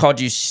 He called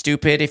you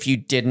stupid if you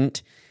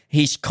didn't.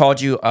 He's called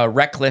you a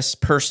reckless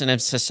person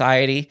of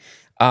society.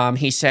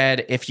 He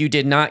said if you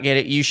did not get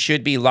it, you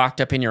should be locked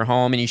up in your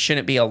home and you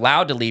shouldn't be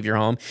allowed to leave your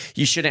home.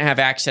 You shouldn't have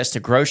access to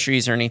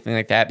groceries or anything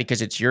like that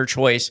because it's your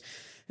choice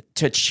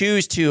to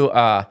choose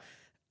to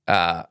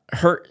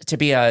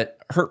be a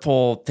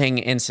hurtful thing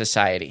in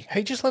society.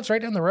 He just lives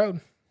right down the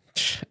road.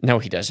 No,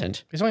 he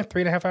doesn't. He's only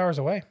 3.5 hours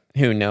away.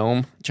 Who,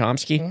 Noam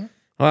Chomsky? Mm-hmm.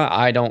 Well,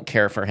 I don't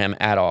care for him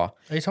at all.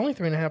 He's only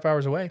 3.5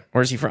 hours away.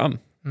 Where's he from?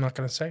 I'm not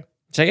going to say.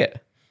 Say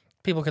it.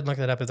 People can look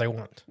that up as they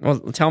want. Well,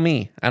 tell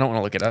me. I don't want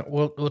to look it up.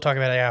 We'll talk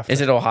about it after. Is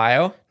it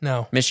Ohio?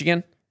 No.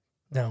 Michigan?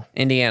 No.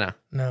 Indiana?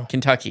 No.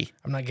 Kentucky?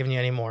 I'm not giving you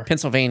any more.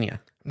 Pennsylvania?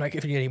 I'm not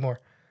giving you any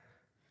more.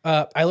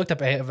 I looked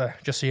up Eva,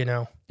 just so you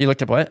know. You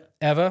looked up what?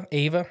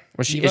 Eva.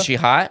 Is she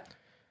hot?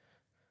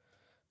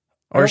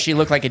 Or does she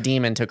look like a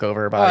demon took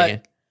over her body?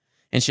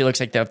 And she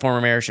looks like the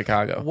former mayor of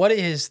Chicago. What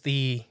is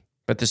the...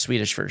 But the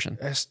Swedish version.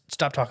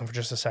 Stop talking for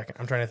just a second.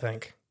 I'm trying to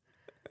think.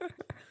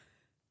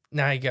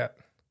 Now you got...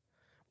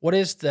 What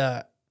is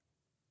the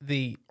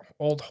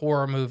old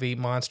horror movie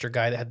monster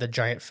guy that had the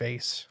giant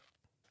face?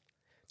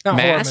 Not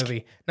Mask? horror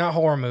movie. Not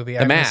horror movie.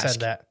 The I Mask. said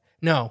that.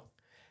 No.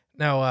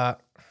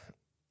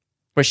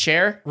 Was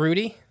Cher?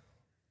 Rudy?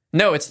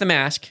 No, it's The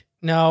Mask.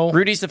 No.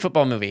 Rudy's the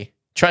football movie.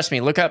 Trust me,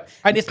 look up.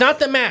 It's not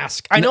The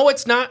Mask. I know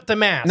it's not The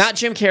Mask. Not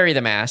Jim Carrey,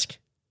 The Mask.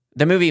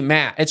 The movie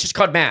It's just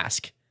called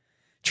Mask.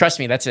 Trust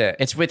me, that's it.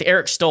 It's with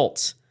Eric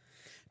Stoltz.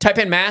 Type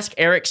in Mask,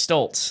 Eric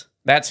Stoltz.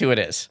 That's who it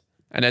is.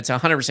 And it's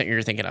 100%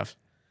 you're thinking of.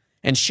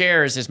 And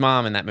Cher is his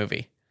mom in that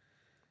movie.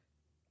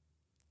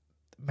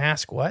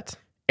 Mask what?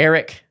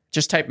 Eric.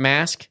 Just type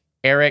Mask,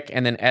 Eric,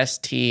 and then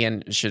ST,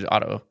 and it should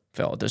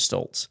autofill to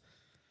Stoltz.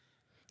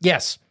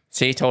 Yes.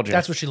 See, told you.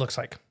 That's what she looks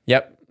like.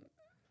 Yep.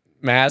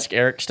 Mask,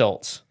 Eric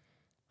Stoltz.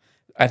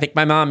 I think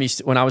my mom used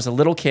to, when I was a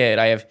little kid,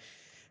 I have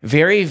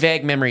very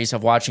vague memories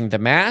of watching The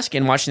Mask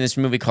and watching this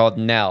movie called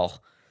Nell.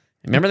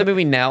 Remember the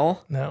movie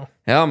Nell? No.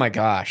 Oh my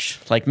gosh.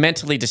 Like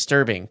mentally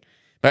disturbing.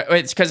 But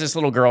it's because this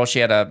little girl, she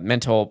had a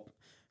mental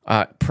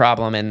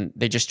problem and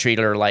they just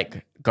treated her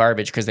like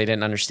garbage because they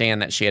didn't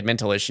understand that she had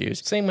mental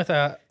issues. Same with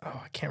I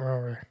can't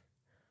remember.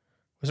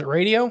 Was it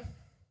Radio?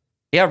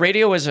 Yeah,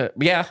 radio was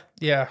Yeah.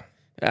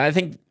 I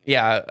think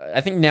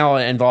now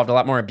it involved a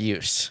lot more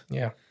abuse.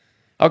 Yeah.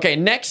 Okay,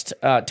 next,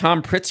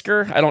 Tom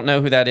Pritzker. I don't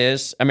know who that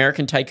is.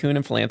 American tycoon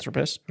and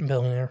philanthropist.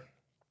 Billionaire.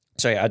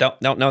 So yeah, I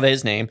don't know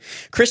his name.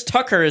 Chris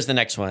Tucker is the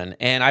next one,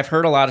 and I've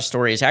heard a lot of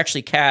stories.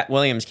 Actually, Cat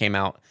Williams came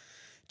out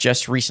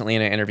just recently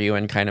in an interview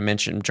and kind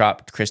of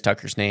dropped Chris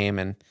Tucker's name.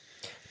 And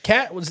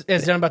Cat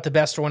has done about the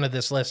best one of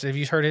this list. Have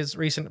you heard his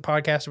recent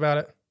podcast about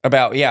it?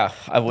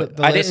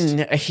 I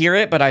didn't hear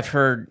it, but I've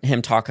heard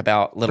him talk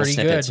about little Pretty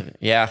snippets good. of it.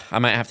 Yeah, I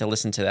might have to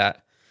listen to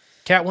that.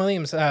 Cat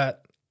Williams. I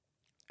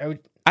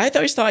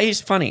always thought he's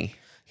funny.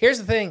 Here's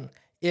the thing: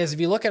 is if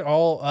you look at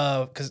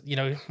all because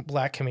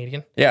black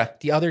comedian, Yeah.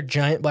 the other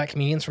giant black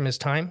comedians from his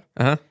time,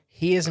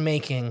 he is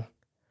making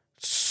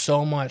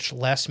so much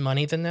less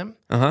money than them.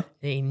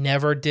 He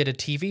never did a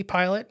TV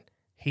pilot.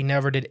 He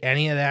never did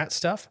any of that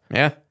stuff.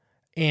 Yeah.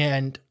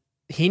 And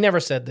he never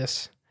said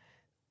this,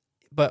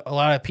 but a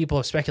lot of people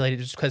have speculated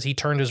just because he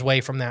turned his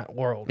way from that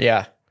world.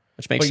 Yeah.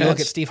 Which makes But sense. you look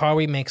at Steve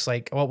Harvey makes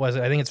like, what was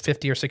it? I think it's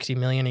 50 or 60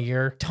 million a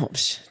year. Don't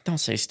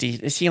say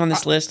Steve. Is he on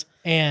this list?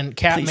 And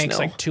Cat Please makes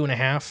no. like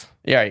 2.5.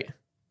 Yeah. Right.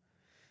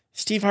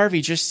 Steve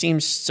Harvey just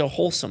seems so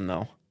wholesome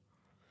though.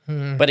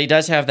 But he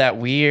does have that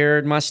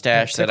weird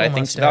mustache that I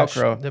think's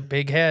Velcro. The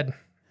big head.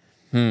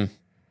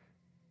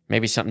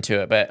 Maybe something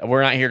to it, but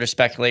we're not here to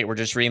speculate. We're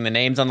just reading the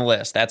names on the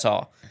list. That's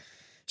all.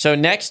 So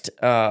next,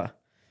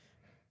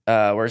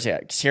 where's he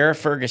at? Sarah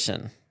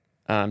Ferguson,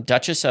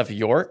 Duchess of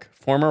York,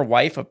 former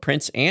wife of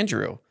Prince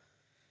Andrew.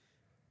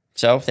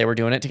 So they were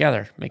doing it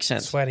together. Makes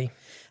sense. Sweaty.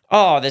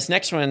 Oh, this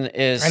next one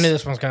is... I knew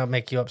this one's going to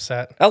make you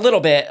upset. A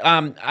little bit.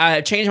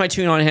 I changed my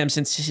tune on him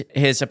since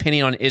his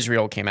opinion on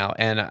Israel came out.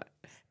 And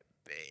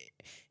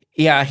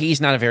yeah,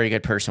 he's not a very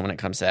good person when it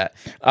comes to that.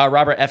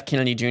 Robert F.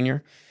 Kennedy Jr.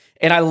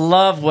 And I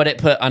love what it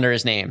put under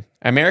his name.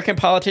 American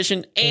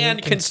politician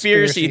and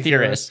conspiracy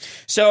theorist.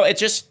 So it's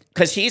just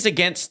because he's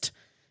against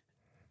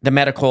the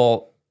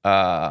medical,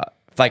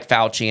 like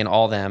Fauci and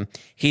all them.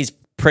 He's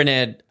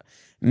printed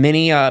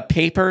many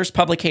papers,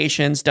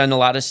 publications, done a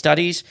lot of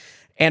studies,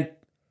 and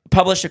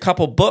published a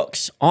couple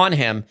books on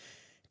him,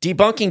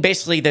 debunking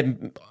basically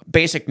the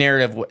basic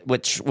narrative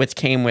which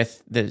came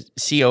with the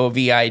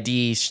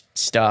COVID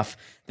stuff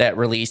that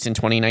released in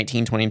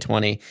 2019,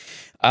 2020.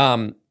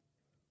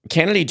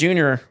 Kennedy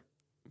Jr.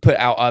 put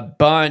out a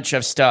bunch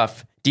of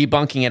stuff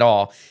debunking it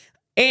all.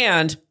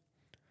 And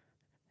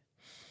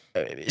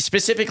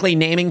specifically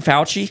naming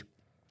Fauci.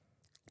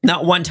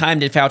 Not one time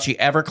did Fauci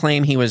ever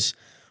claim he was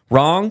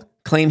wrong,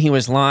 claim he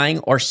was lying,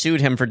 or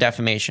sued him for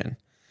defamation.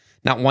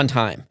 Not one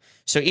time.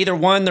 So either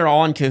one, they're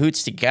all in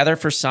cahoots together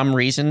for some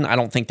reason. I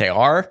don't think they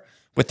are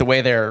with the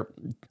way they're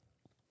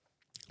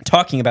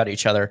talking about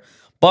each other.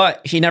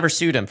 But he never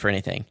sued him for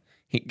anything.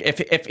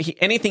 If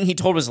anything he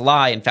told was a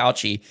lie, and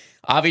Fauci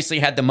obviously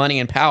had the money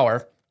and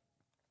power,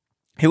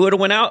 he would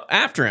have went out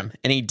after him,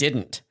 and he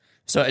didn't.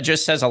 So it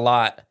just says a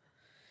lot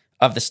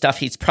of the stuff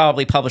he's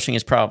probably publishing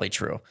is probably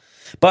true.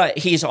 But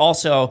he's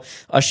also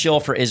a shill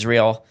for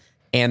Israel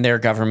and their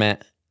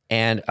government,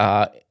 and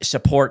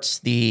supports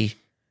the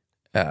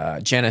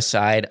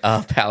genocide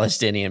of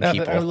Palestinian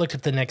people. I looked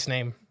at the next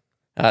name.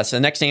 So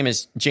the next name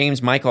is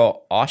James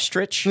Michael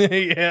Ostrich.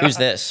 Yeah. Who's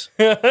this?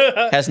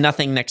 Has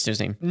nothing next to his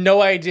name.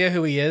 No idea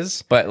who he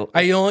is. But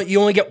you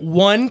only get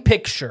one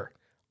picture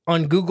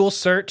on Google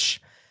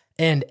search,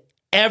 and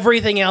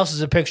everything else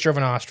is a picture of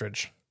an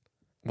ostrich.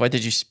 what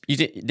did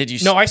you?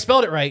 No, I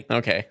spelled it right.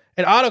 Okay.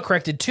 It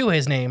autocorrected to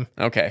his name.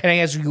 Okay. And he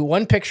has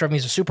one picture of him.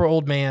 He's a super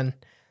old man.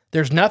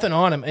 There's nothing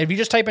on him. If you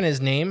just type in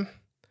his name,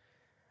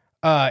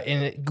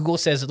 and Google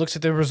says it looks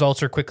like the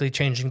results are quickly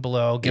changing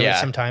below. Give it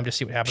some time to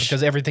see what happens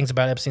because everything's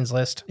about Epstein's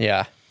list.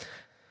 Yeah.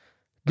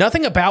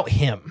 Nothing about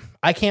him.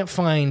 I can't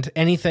find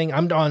anything.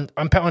 I'm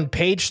on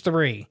page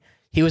 3.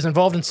 He was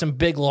involved in some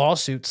big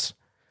lawsuits.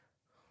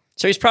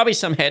 So he's probably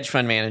some hedge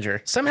fund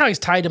manager. Somehow he's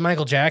tied to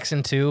Michael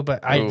Jackson too,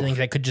 but I think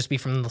that could just be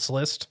from this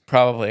list.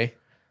 Probably.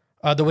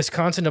 The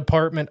Wisconsin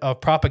Department of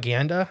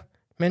Propaganda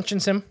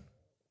mentions him.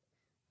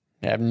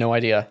 I have no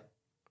idea.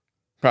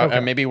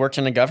 Or maybe he worked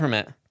in the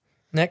government.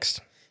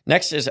 Next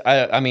is,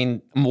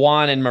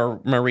 Juan and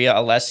Maria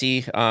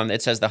Alessi.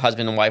 It says the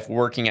husband and wife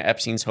working at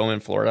Epstein's home in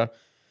Florida.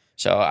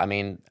 So,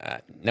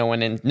 no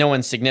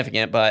one's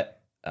significant,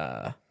 but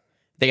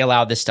they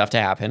allowed this stuff to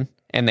happen,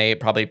 and they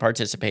probably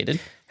participated.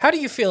 How do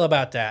you feel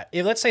about that?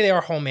 If, let's say they are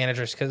home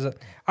managers, because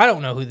I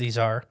don't know who these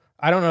are.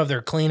 I don't know if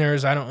they're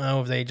cleaners. I don't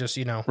know if they just,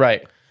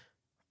 Right.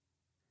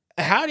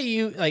 How do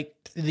you,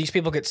 these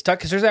people get stuck?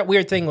 Because there's that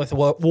weird thing with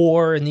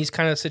war and these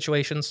kind of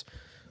situations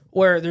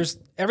where there's,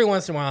 every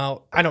once in a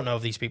while, I don't know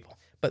of these people,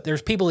 but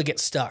there's people that get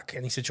stuck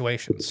in these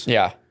situations.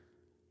 Yeah.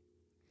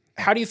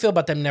 How do you feel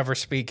about them never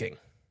speaking?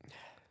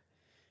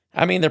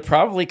 They're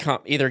probably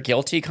either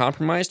guilty,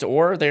 compromised,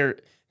 or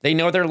they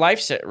know their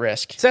life's at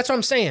risk. So that's what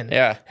I'm saying.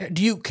 Yeah.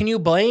 Can you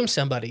blame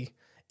somebody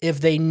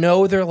if they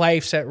know their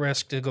life's at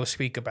risk to go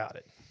speak about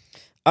it?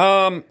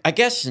 I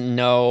guess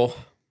no,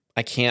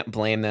 I can't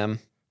blame them.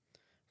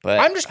 But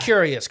I'm just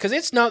curious because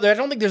it's not. I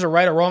don't think there's a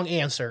right or wrong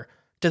answer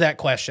to that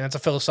question. It's a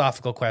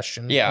philosophical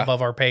question. Yeah.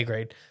 Above our pay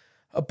grade.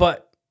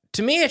 But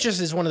to me, it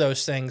just is one of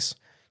those things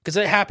because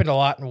it happened a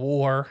lot in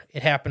war.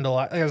 It happened a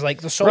lot. It was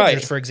like the soldiers,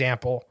 Right. for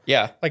example.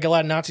 yeah, Like a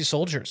lot of Nazi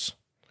soldiers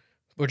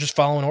were just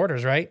following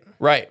orders, right?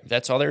 right.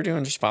 That's all they were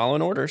doing, just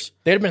following orders.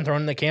 They'd have been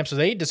thrown in the camp, so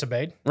they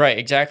disobeyed. Right,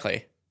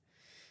 exactly.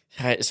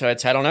 So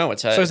it's I don't know.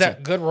 It's a, So it's is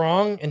that good,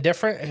 wrong,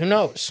 indifferent? Who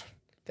knows?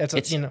 That's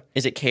it's, a,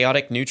 is it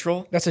chaotic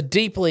neutral? that's a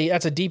deeply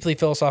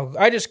philosophical.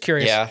 I'm just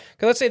curious. Yeah.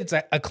 Because let's say it's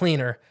a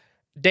cleaner.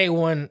 Day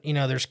one,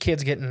 there's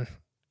kids getting,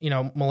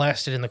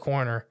 molested in the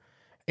corner,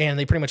 and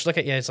they pretty much look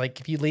at you. It's like,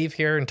 if you leave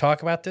here and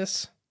talk about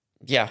this,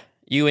 Yeah,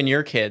 you and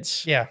your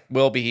kids. Yeah.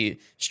 will be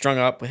strung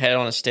up, head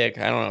on a stick.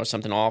 I don't know,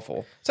 something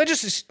awful. so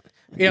just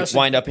so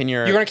Wind up in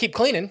your. you're gonna keep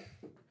cleaning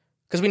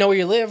because we know where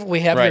you live. We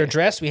have Right. your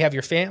address. We have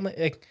your family.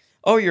 Like,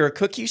 Oh, you're a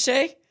cook, you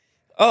say?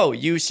 Oh,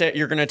 you said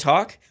you're going to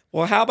talk?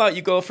 Well, how about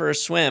you go for a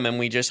swim and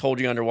we just hold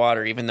you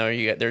underwater, even though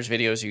there's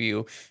videos of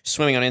you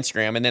swimming on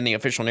Instagram, and then the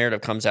official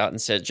narrative comes out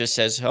and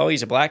says, oh,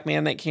 he's a black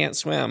man that can't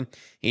swim.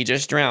 He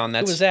just drowned.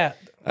 who That's was that?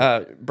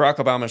 Barack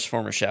Obama's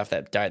former chef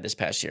that died this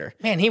past year.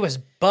 Man, he was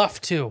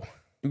buff too.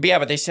 But yeah,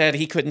 but they said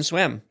he couldn't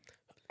swim.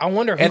 I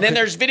wonder. Who And then could,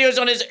 there's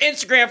videos on his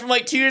Instagram from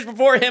like 2 years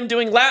before him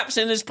doing laps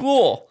in his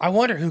pool. I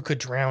wonder who could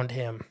drown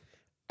him.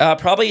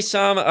 Probably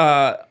some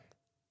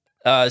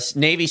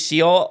Navy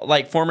SEAL,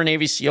 like former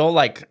Navy SEAL,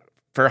 like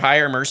for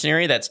hire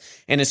mercenary that's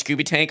in a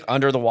scuba tank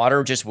under the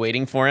water just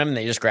waiting for him. And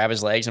they just grab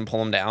his legs and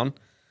pull him down.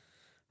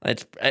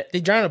 Did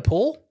he drown in a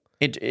pool?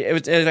 It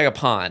was like a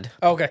pond.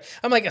 Okay,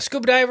 I'm like a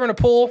scuba diver in a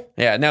pool.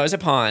 Yeah, no, it was a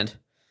pond.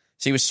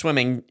 So he was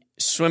swimming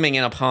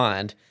in a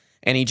pond,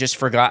 and he just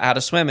forgot how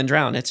to swim and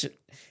drowned. It's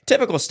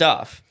typical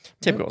stuff.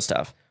 Typical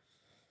stuff.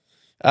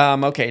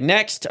 Okay,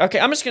 next. Okay,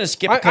 I'm just gonna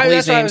skip a couple of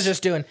these That's what I names. was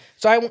just doing.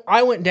 So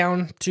I went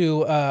down to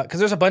because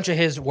there's a bunch of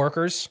his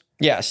workers,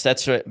 Yes,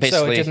 that's what so it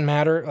basically. didn't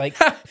matter. Like,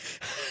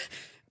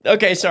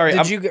 Okay, sorry.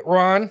 did you get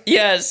Ron?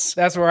 Yes.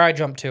 That's where I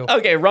jumped to.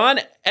 Okay, Ron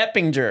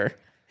Eppinger.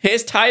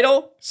 His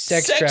title: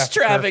 Sex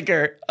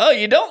trafficker. Oh,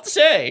 you don't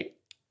say.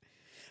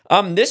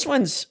 This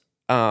one's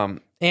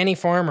Annie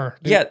Farmer.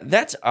 yeah,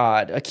 that's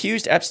odd.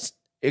 Accused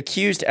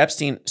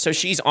Epstein. So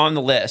she's on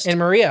the list. And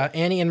Maria,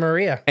 Annie and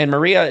Maria. And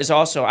Maria is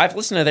also. I've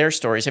listened to their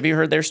stories. Have you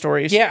heard their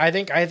stories? Yeah, I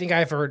think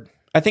I've heard.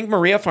 I think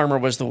Maria Farmer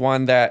was the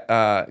one that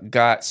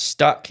got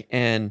stuck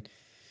in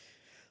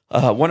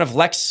one of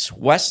Les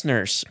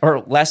Wexner's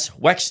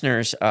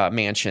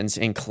mansions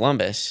in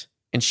Columbus,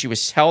 and she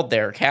was held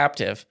there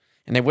captive,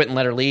 and they wouldn't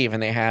let her leave,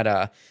 and they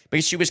had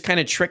because she was kind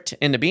of tricked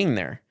into being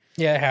there.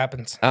 Yeah, it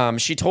happens.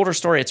 She told her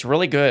story. It's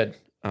really good.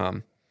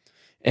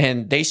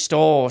 And they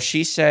stole.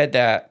 She said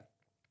that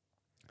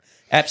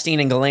Epstein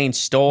and Ghislaine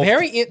stole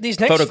These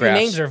next photographs.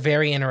 few names are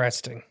very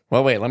interesting.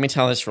 Well, wait. Let me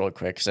tell this real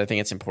quick because I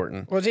think it's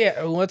important.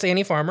 What's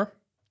Annie Farmer?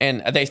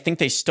 And they think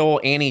they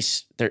stole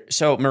Annie's.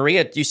 So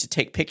Maria used to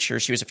take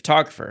pictures. She was a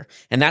photographer,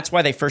 and that's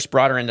why they first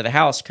brought her into the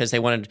house because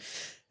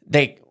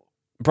they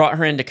brought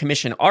her in to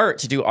commission art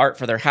to do art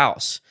for their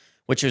house,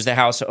 which was the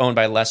house owned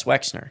by Les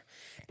Wexner.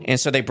 And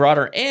so they brought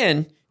her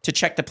in to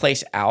check the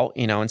place out,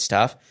 and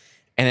stuff.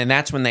 And then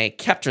that's when they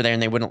kept her there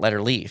and they wouldn't let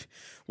her leave.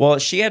 Well,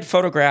 she had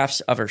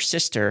photographs of her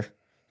sister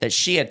that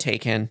she had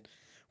taken,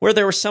 where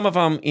there were some of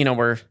them,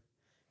 where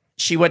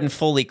she wasn't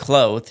fully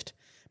clothed,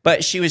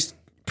 but she was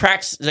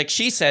like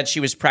she said she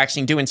was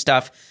practicing doing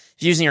stuff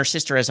using her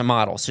sister as a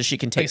model so she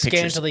can take Like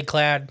pictures. scantily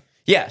clad.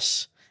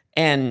 Yes.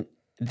 And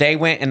they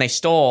went and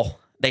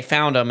they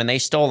found them and they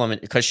stole them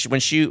because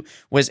when she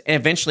was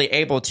eventually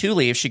able to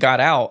leave, she got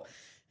out,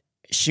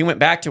 she went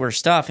back to her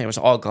stuff and it was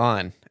all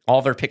gone. All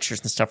of her pictures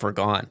and stuff were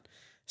gone.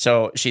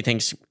 So she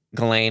thinks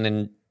Ghislaine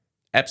and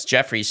Epps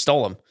Jeffries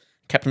stole them,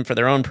 kept them for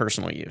their own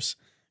personal use,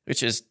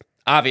 which is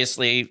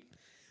obviously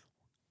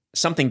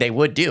something they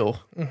would do.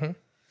 Mm-hmm.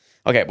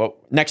 Okay, well,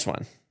 next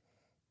one.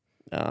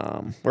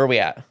 Where are we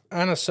at?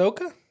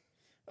 Anasoka?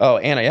 Oh,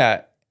 Anna,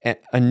 yeah.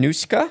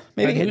 Anuska,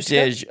 maybe?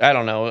 Anuska? I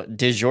don't know.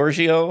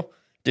 DiGiorgio?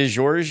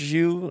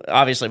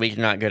 Obviously, we're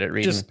not good at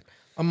reading. Just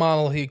a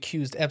model who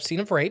accused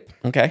Epstein of rape.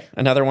 Okay,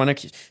 another one.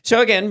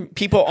 So again,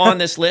 people on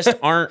this list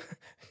aren't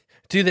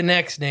Do the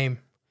next name.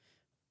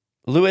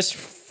 Louis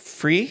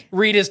Freeh?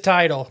 Read his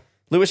title.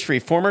 Louis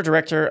Freeh, former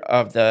director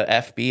of the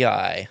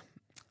FBI.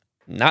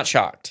 Not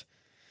shocked.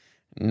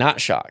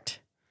 Not shocked.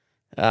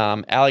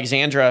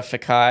 Alexandra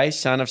Fakai,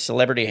 son of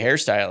celebrity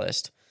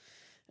hairstylist.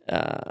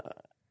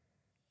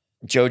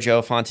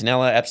 Jojo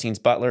Fontanella, Epstein's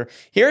butler.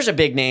 Here's a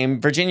big name,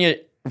 Virginia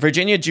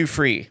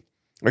Giuffre.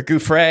 Or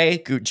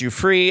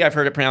Giuffre. I've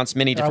heard it pronounced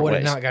many I different would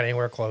ways. have not got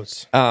anywhere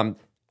close.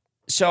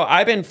 So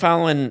I've been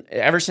following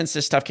ever since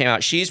this stuff came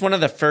out. She's one of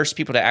the first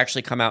people to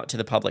actually come out to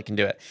the public and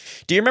do it.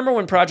 Do you remember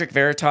when Project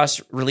Veritas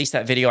released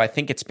that video? I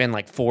think it's been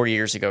like 4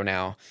 years ago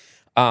now,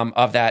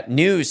 of that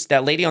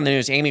lady on the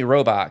news, Amy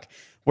Robach,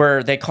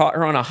 where they caught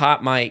her on a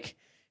hot mic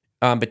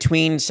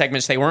between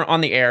segments. They weren't on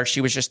the air.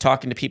 She was just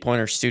talking to people in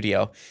her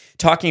studio,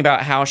 talking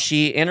about how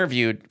she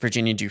interviewed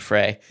Virginia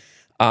Giuffre.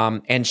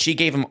 And she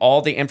gave them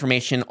all the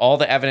information, all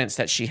the evidence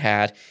that she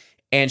had.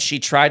 and she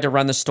tried to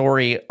run the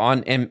story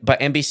but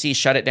NBC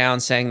shut it down,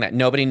 saying that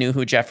nobody knew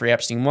who Jeffrey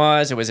Epstein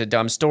was. It was a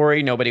dumb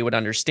story. Nobody would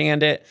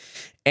understand it.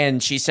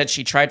 And she said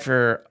she tried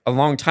for a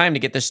long time to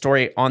get this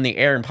story on the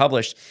air and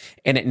published,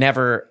 and it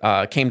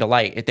never came to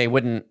light. They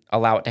wouldn't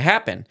allow it to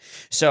happen.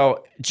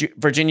 So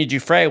Virginia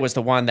Giuffre was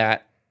the one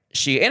that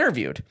she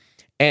interviewed,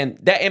 and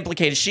that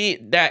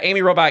implicated that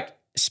Amy Robach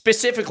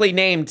specifically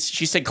named.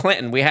 She said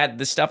Clinton. We had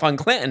the stuff on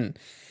Clinton.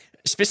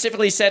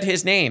 Specifically said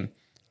his name,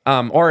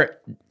 or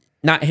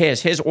not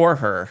his or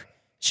her.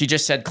 She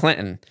just said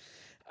Clinton.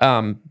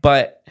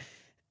 But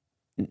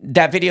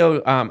that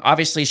video,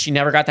 obviously, she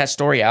never got that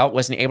story out,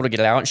 wasn't able to get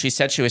it out. And she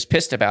said she was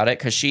pissed about it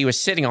because she was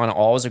sitting on it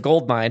all as a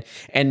gold mine.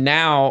 And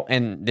now,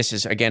 and this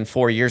is, again,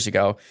 4 years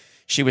ago,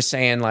 she was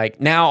saying, like,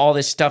 now all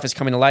this stuff is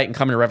coming to light and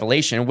coming to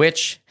revelation,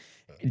 which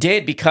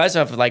did because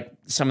of, like,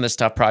 some of the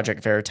stuff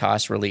Project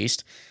Veritas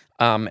released.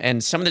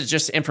 And some of the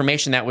just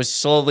information that was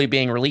slowly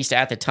being released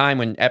at the time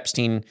when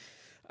Epstein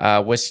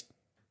was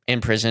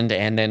imprisoned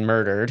and then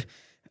murdered.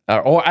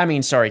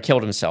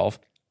 Killed himself.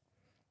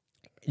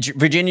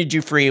 Virginia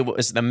Giuffre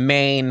was the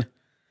main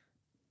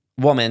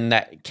woman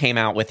that came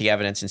out with the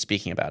evidence and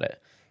speaking about it.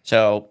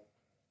 So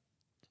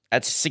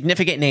that's a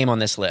significant name on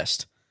this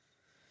list.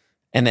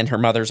 And then her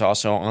mother's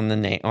also on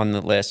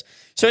the list.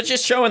 So it's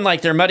just showing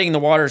like they're muddying the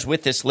waters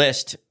with this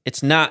list.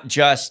 It's not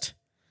just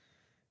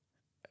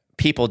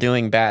people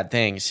doing bad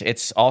things.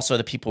 It's also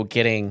the people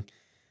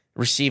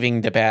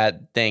receiving the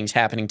bad things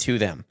happening to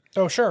them.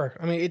 Oh, sure.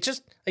 I mean, it's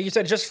just, like you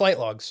said, just flight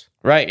logs.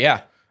 Right,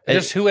 yeah.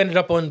 Just who ended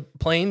up on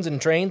planes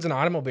and trains and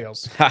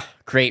automobiles.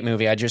 Great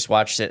movie. I just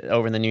watched it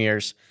over the New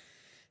Year's.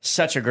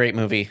 Such a great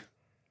movie.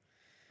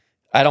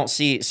 I don't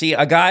see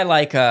a guy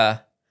like now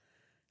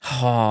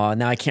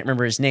I can't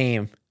remember his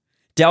name.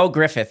 Del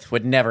Griffith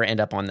would never end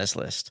up on this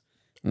list.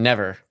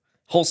 Never.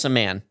 Wholesome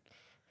man.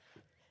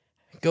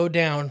 Go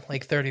down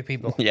like 30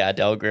 people. Yeah,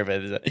 Del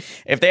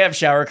Griffith. If they have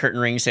shower curtain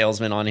ring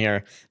salesman on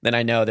here, then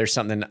I know there's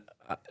something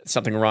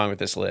wrong with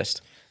this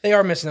list. They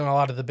are missing a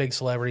lot of the big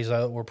celebrities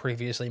that were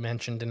previously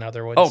mentioned in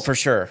other ones. Oh, for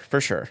sure.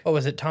 Oh,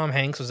 was it Tom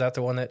Hanks? Was that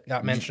the one that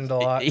got mentioned a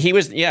lot? He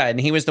was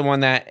the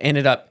one that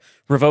ended up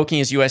revoking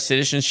his U.S.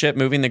 citizenship,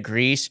 moving to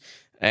Greece,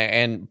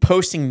 and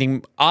posting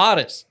the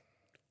oddest,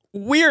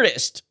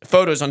 weirdest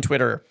photos on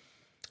Twitter.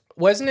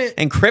 Wasn't it?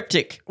 And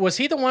cryptic. Was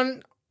he the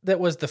one that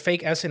was the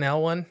fake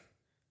SNL one?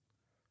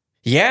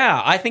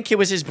 Yeah, I think it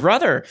was his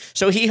brother.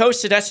 So he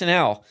hosted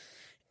SNL,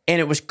 and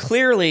it was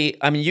clearly,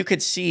 you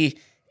could see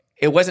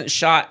it wasn't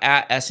shot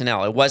at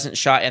SNL. It wasn't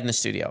shot in the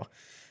studio.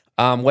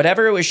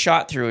 Whatever it was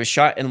shot through, it was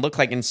shot and looked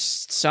like in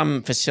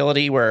some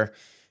facility where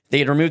they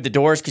had removed the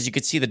doors because you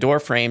could see the door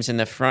frames in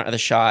the front of the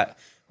shot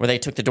where they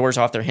took the doors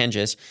off their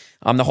hinges.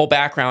 The whole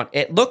background,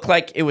 it looked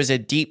like it was a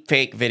deep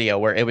fake video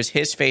where it was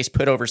his face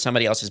put over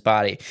somebody else's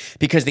body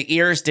because the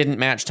ears didn't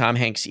match Tom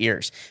Hanks'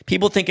 ears.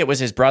 People think it was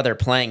his brother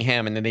playing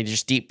him, and then they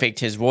just deep faked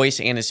his voice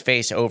and his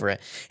face over it.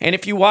 And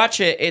if you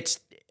watch it,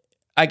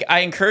 I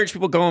encourage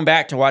people going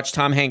back to watch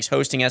Tom Hanks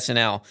hosting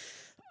SNL.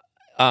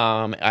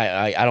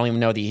 I don't even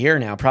know the year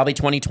now, probably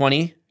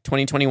 2020,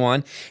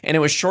 2021. And it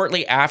was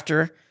shortly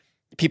after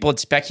people had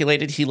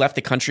speculated he left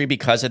the country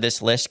because of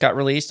this list got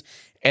released.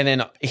 And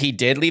then he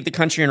did leave the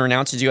country and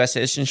renounce his U.S.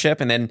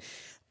 citizenship. And then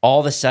all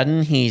of a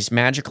sudden, he's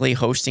magically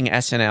hosting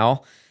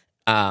SNL.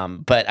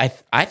 But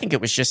I think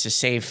it was just to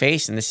save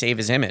face and to save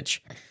his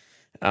image.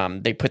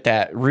 They put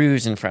that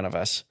ruse in front of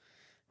us,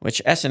 which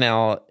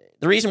SNL,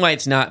 the reason why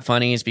it's not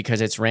funny is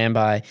because it's ran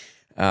by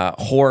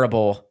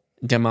horrible,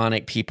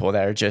 demonic people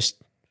that are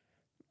just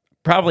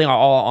probably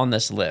all on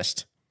this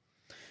list.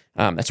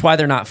 That's why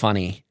they're not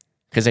funny,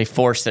 because they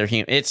force their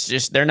humor. It's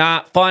just, they're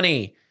not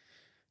funny.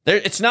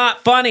 It's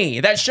not funny.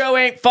 That show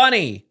ain't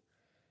funny.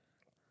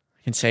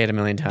 I can say it a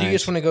million times. Do you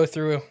just want to go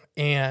through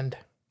and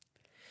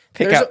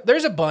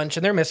there's a bunch,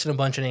 and they're missing a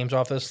bunch of names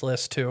off this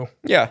list too.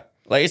 Yeah.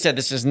 Like I said,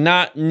 this is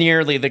not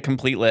nearly the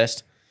complete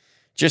list.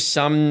 Just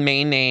some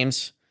main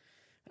names.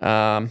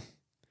 See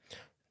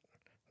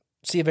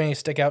if any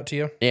stick out to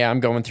you. Yeah, I'm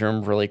going through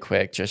them really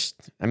quick. A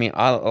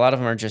lot of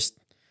them are just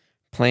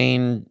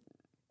plain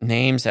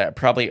names that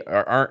probably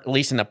aren't, at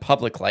least in the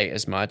public light,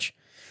 as much.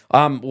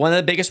 One of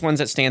the biggest ones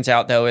that stands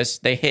out, though, is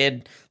they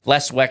hid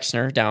Les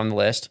Wexner down the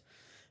list,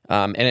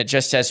 and it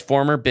just says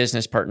former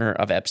business partner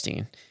of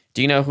Epstein.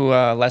 Do you know who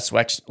Lex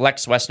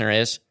Wexner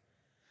is?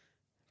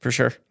 For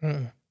sure.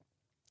 Mm.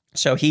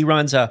 So he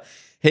runs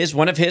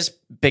one of his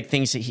big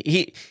things.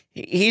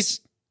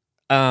 He's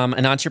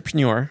an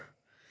entrepreneur,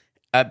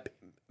 a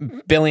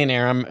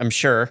billionaire. I'm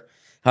sure.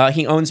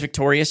 He owns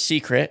Victoria's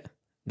Secret.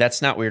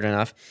 That's not weird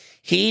enough.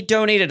 He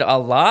donated a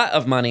lot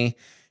of money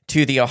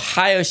to the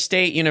Ohio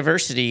State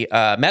University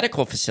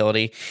medical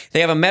facility. They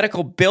have a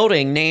medical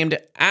building named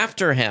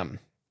after him.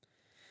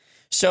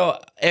 So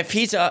if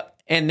he's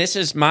and this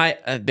is my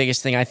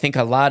biggest thing, I think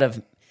a lot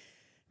of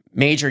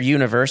major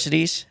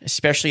universities,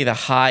 especially the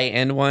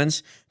high-end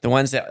ones, the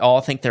ones that all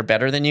think they're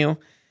better than you,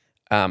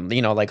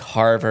 like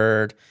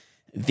Harvard,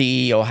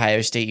 the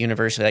Ohio State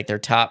University, like their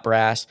top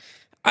brass,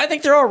 I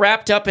think they're all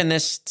wrapped up in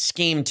this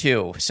scheme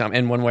too,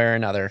 in one way or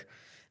another.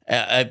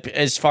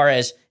 as far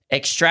as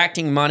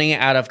extracting money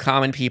out of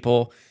common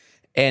people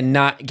and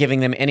not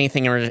giving them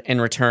anything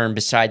in return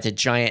besides a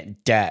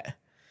giant debt.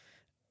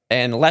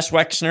 And Les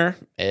Wexner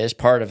is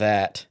part of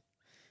that.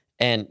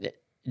 And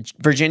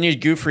Virginia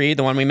Giuffre,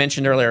 the one we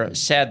mentioned earlier,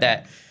 said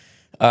that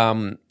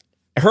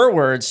her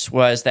words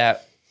was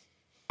that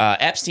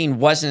Epstein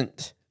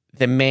wasn't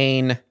the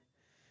main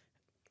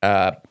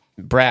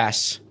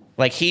brass.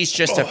 Like, he's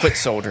just a foot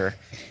soldier.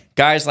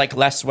 Guys like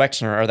Les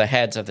Wexner are the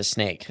heads of the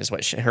snake, is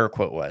what her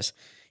quote was.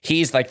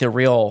 He's like the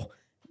real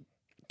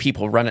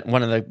people running,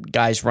 one of the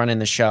guys running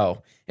the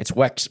show. It's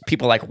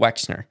people like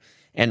Wexner.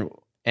 And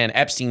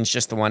Epstein's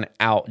just the one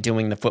out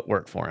doing the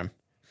footwork for him,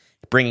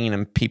 bringing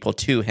them people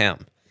to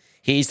him.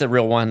 He's the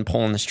real one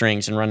pulling the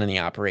strings and running the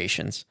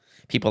operations.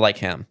 People like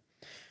him,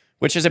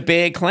 which is a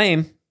big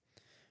claim,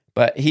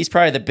 but he's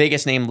probably the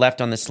biggest name left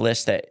on this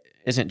list that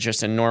isn't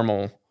just a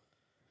normal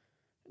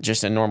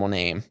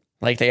name.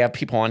 Like, they have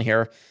people on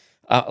here,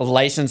 a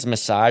licensed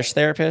massage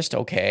therapist,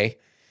 okay.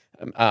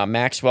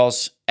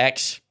 Maxwell's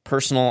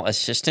ex-personal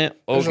assistant,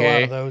 okay. There's a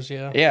lot of those,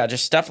 yeah. Yeah,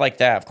 just stuff like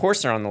that. Of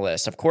course they're on the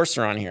list. Of course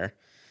they're on here.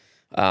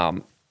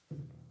 But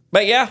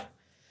yeah.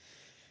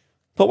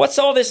 But what's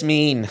all this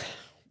mean?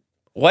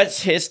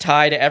 What's his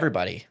tie to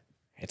everybody?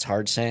 It's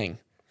hard saying.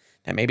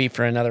 That may be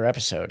for another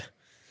episode.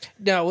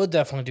 No, we'll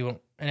definitely do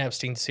an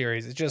Epstein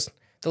series. It's just,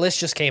 the list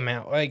just came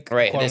out, like,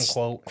 right, quote this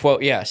unquote.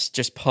 Quote, yes,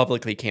 just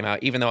publicly came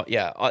out. Even though,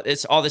 yeah,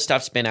 it's all this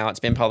stuff's been out. It's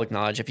been public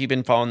knowledge. If you've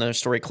been following the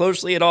story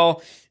closely at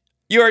all,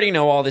 you already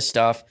know all this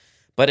stuff.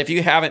 But if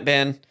you haven't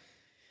been,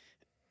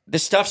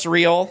 this stuff's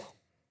real.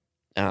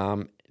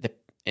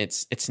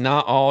 It's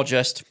not all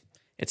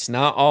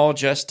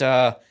just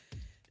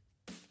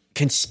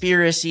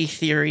conspiracy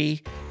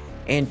theory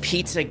and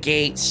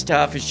Pizzagate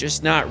stuff. Is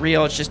just not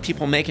real. It's just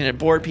people making it,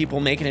 bored people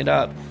making it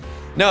up.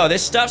 No,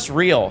 this stuff's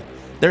real.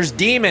 There's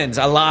demons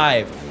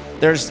alive.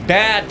 There's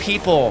bad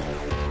people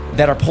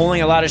that are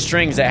pulling a lot of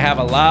strings that have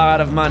a lot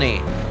of money,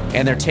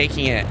 and they're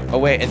taking it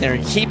away, and they're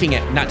keeping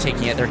it, not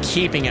taking it, they're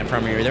keeping it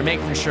from you. They're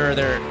making sure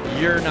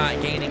you're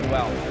not gaining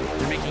wealth.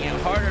 They're making it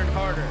harder and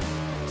harder.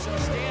 So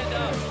stand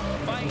up,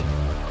 fight,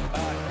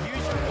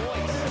 use your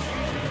voice.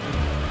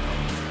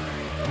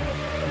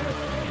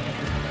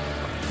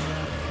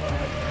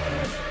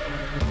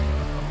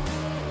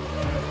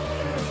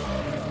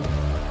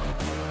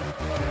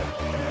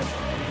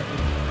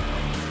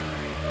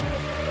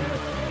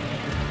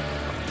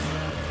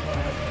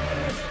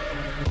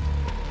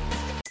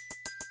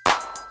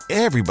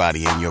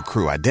 Everybody in your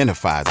crew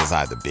identifies as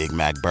either Big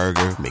Mac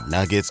Burger,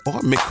 McNuggets, or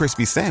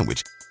McCrispy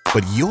Sandwich.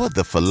 But you're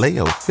the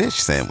Filet-O-Fish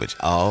Sandwich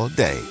all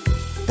day.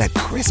 That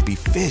crispy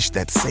fish,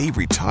 that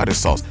savory tartar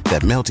sauce,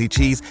 that melty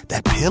cheese,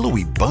 that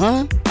pillowy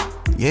bun.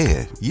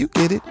 Yeah, you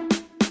get it.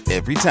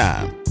 Every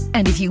time.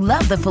 And if you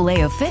love the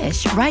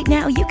Filet-O-Fish, right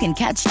now you can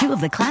catch two of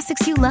the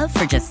classics you love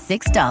for just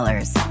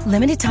 $6.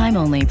 Limited time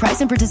only.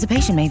 Price and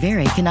participation may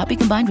vary. Cannot be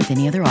combined with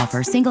any other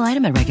offer. Single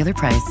item at regular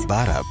price.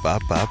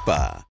 Ba-da-ba-ba-ba.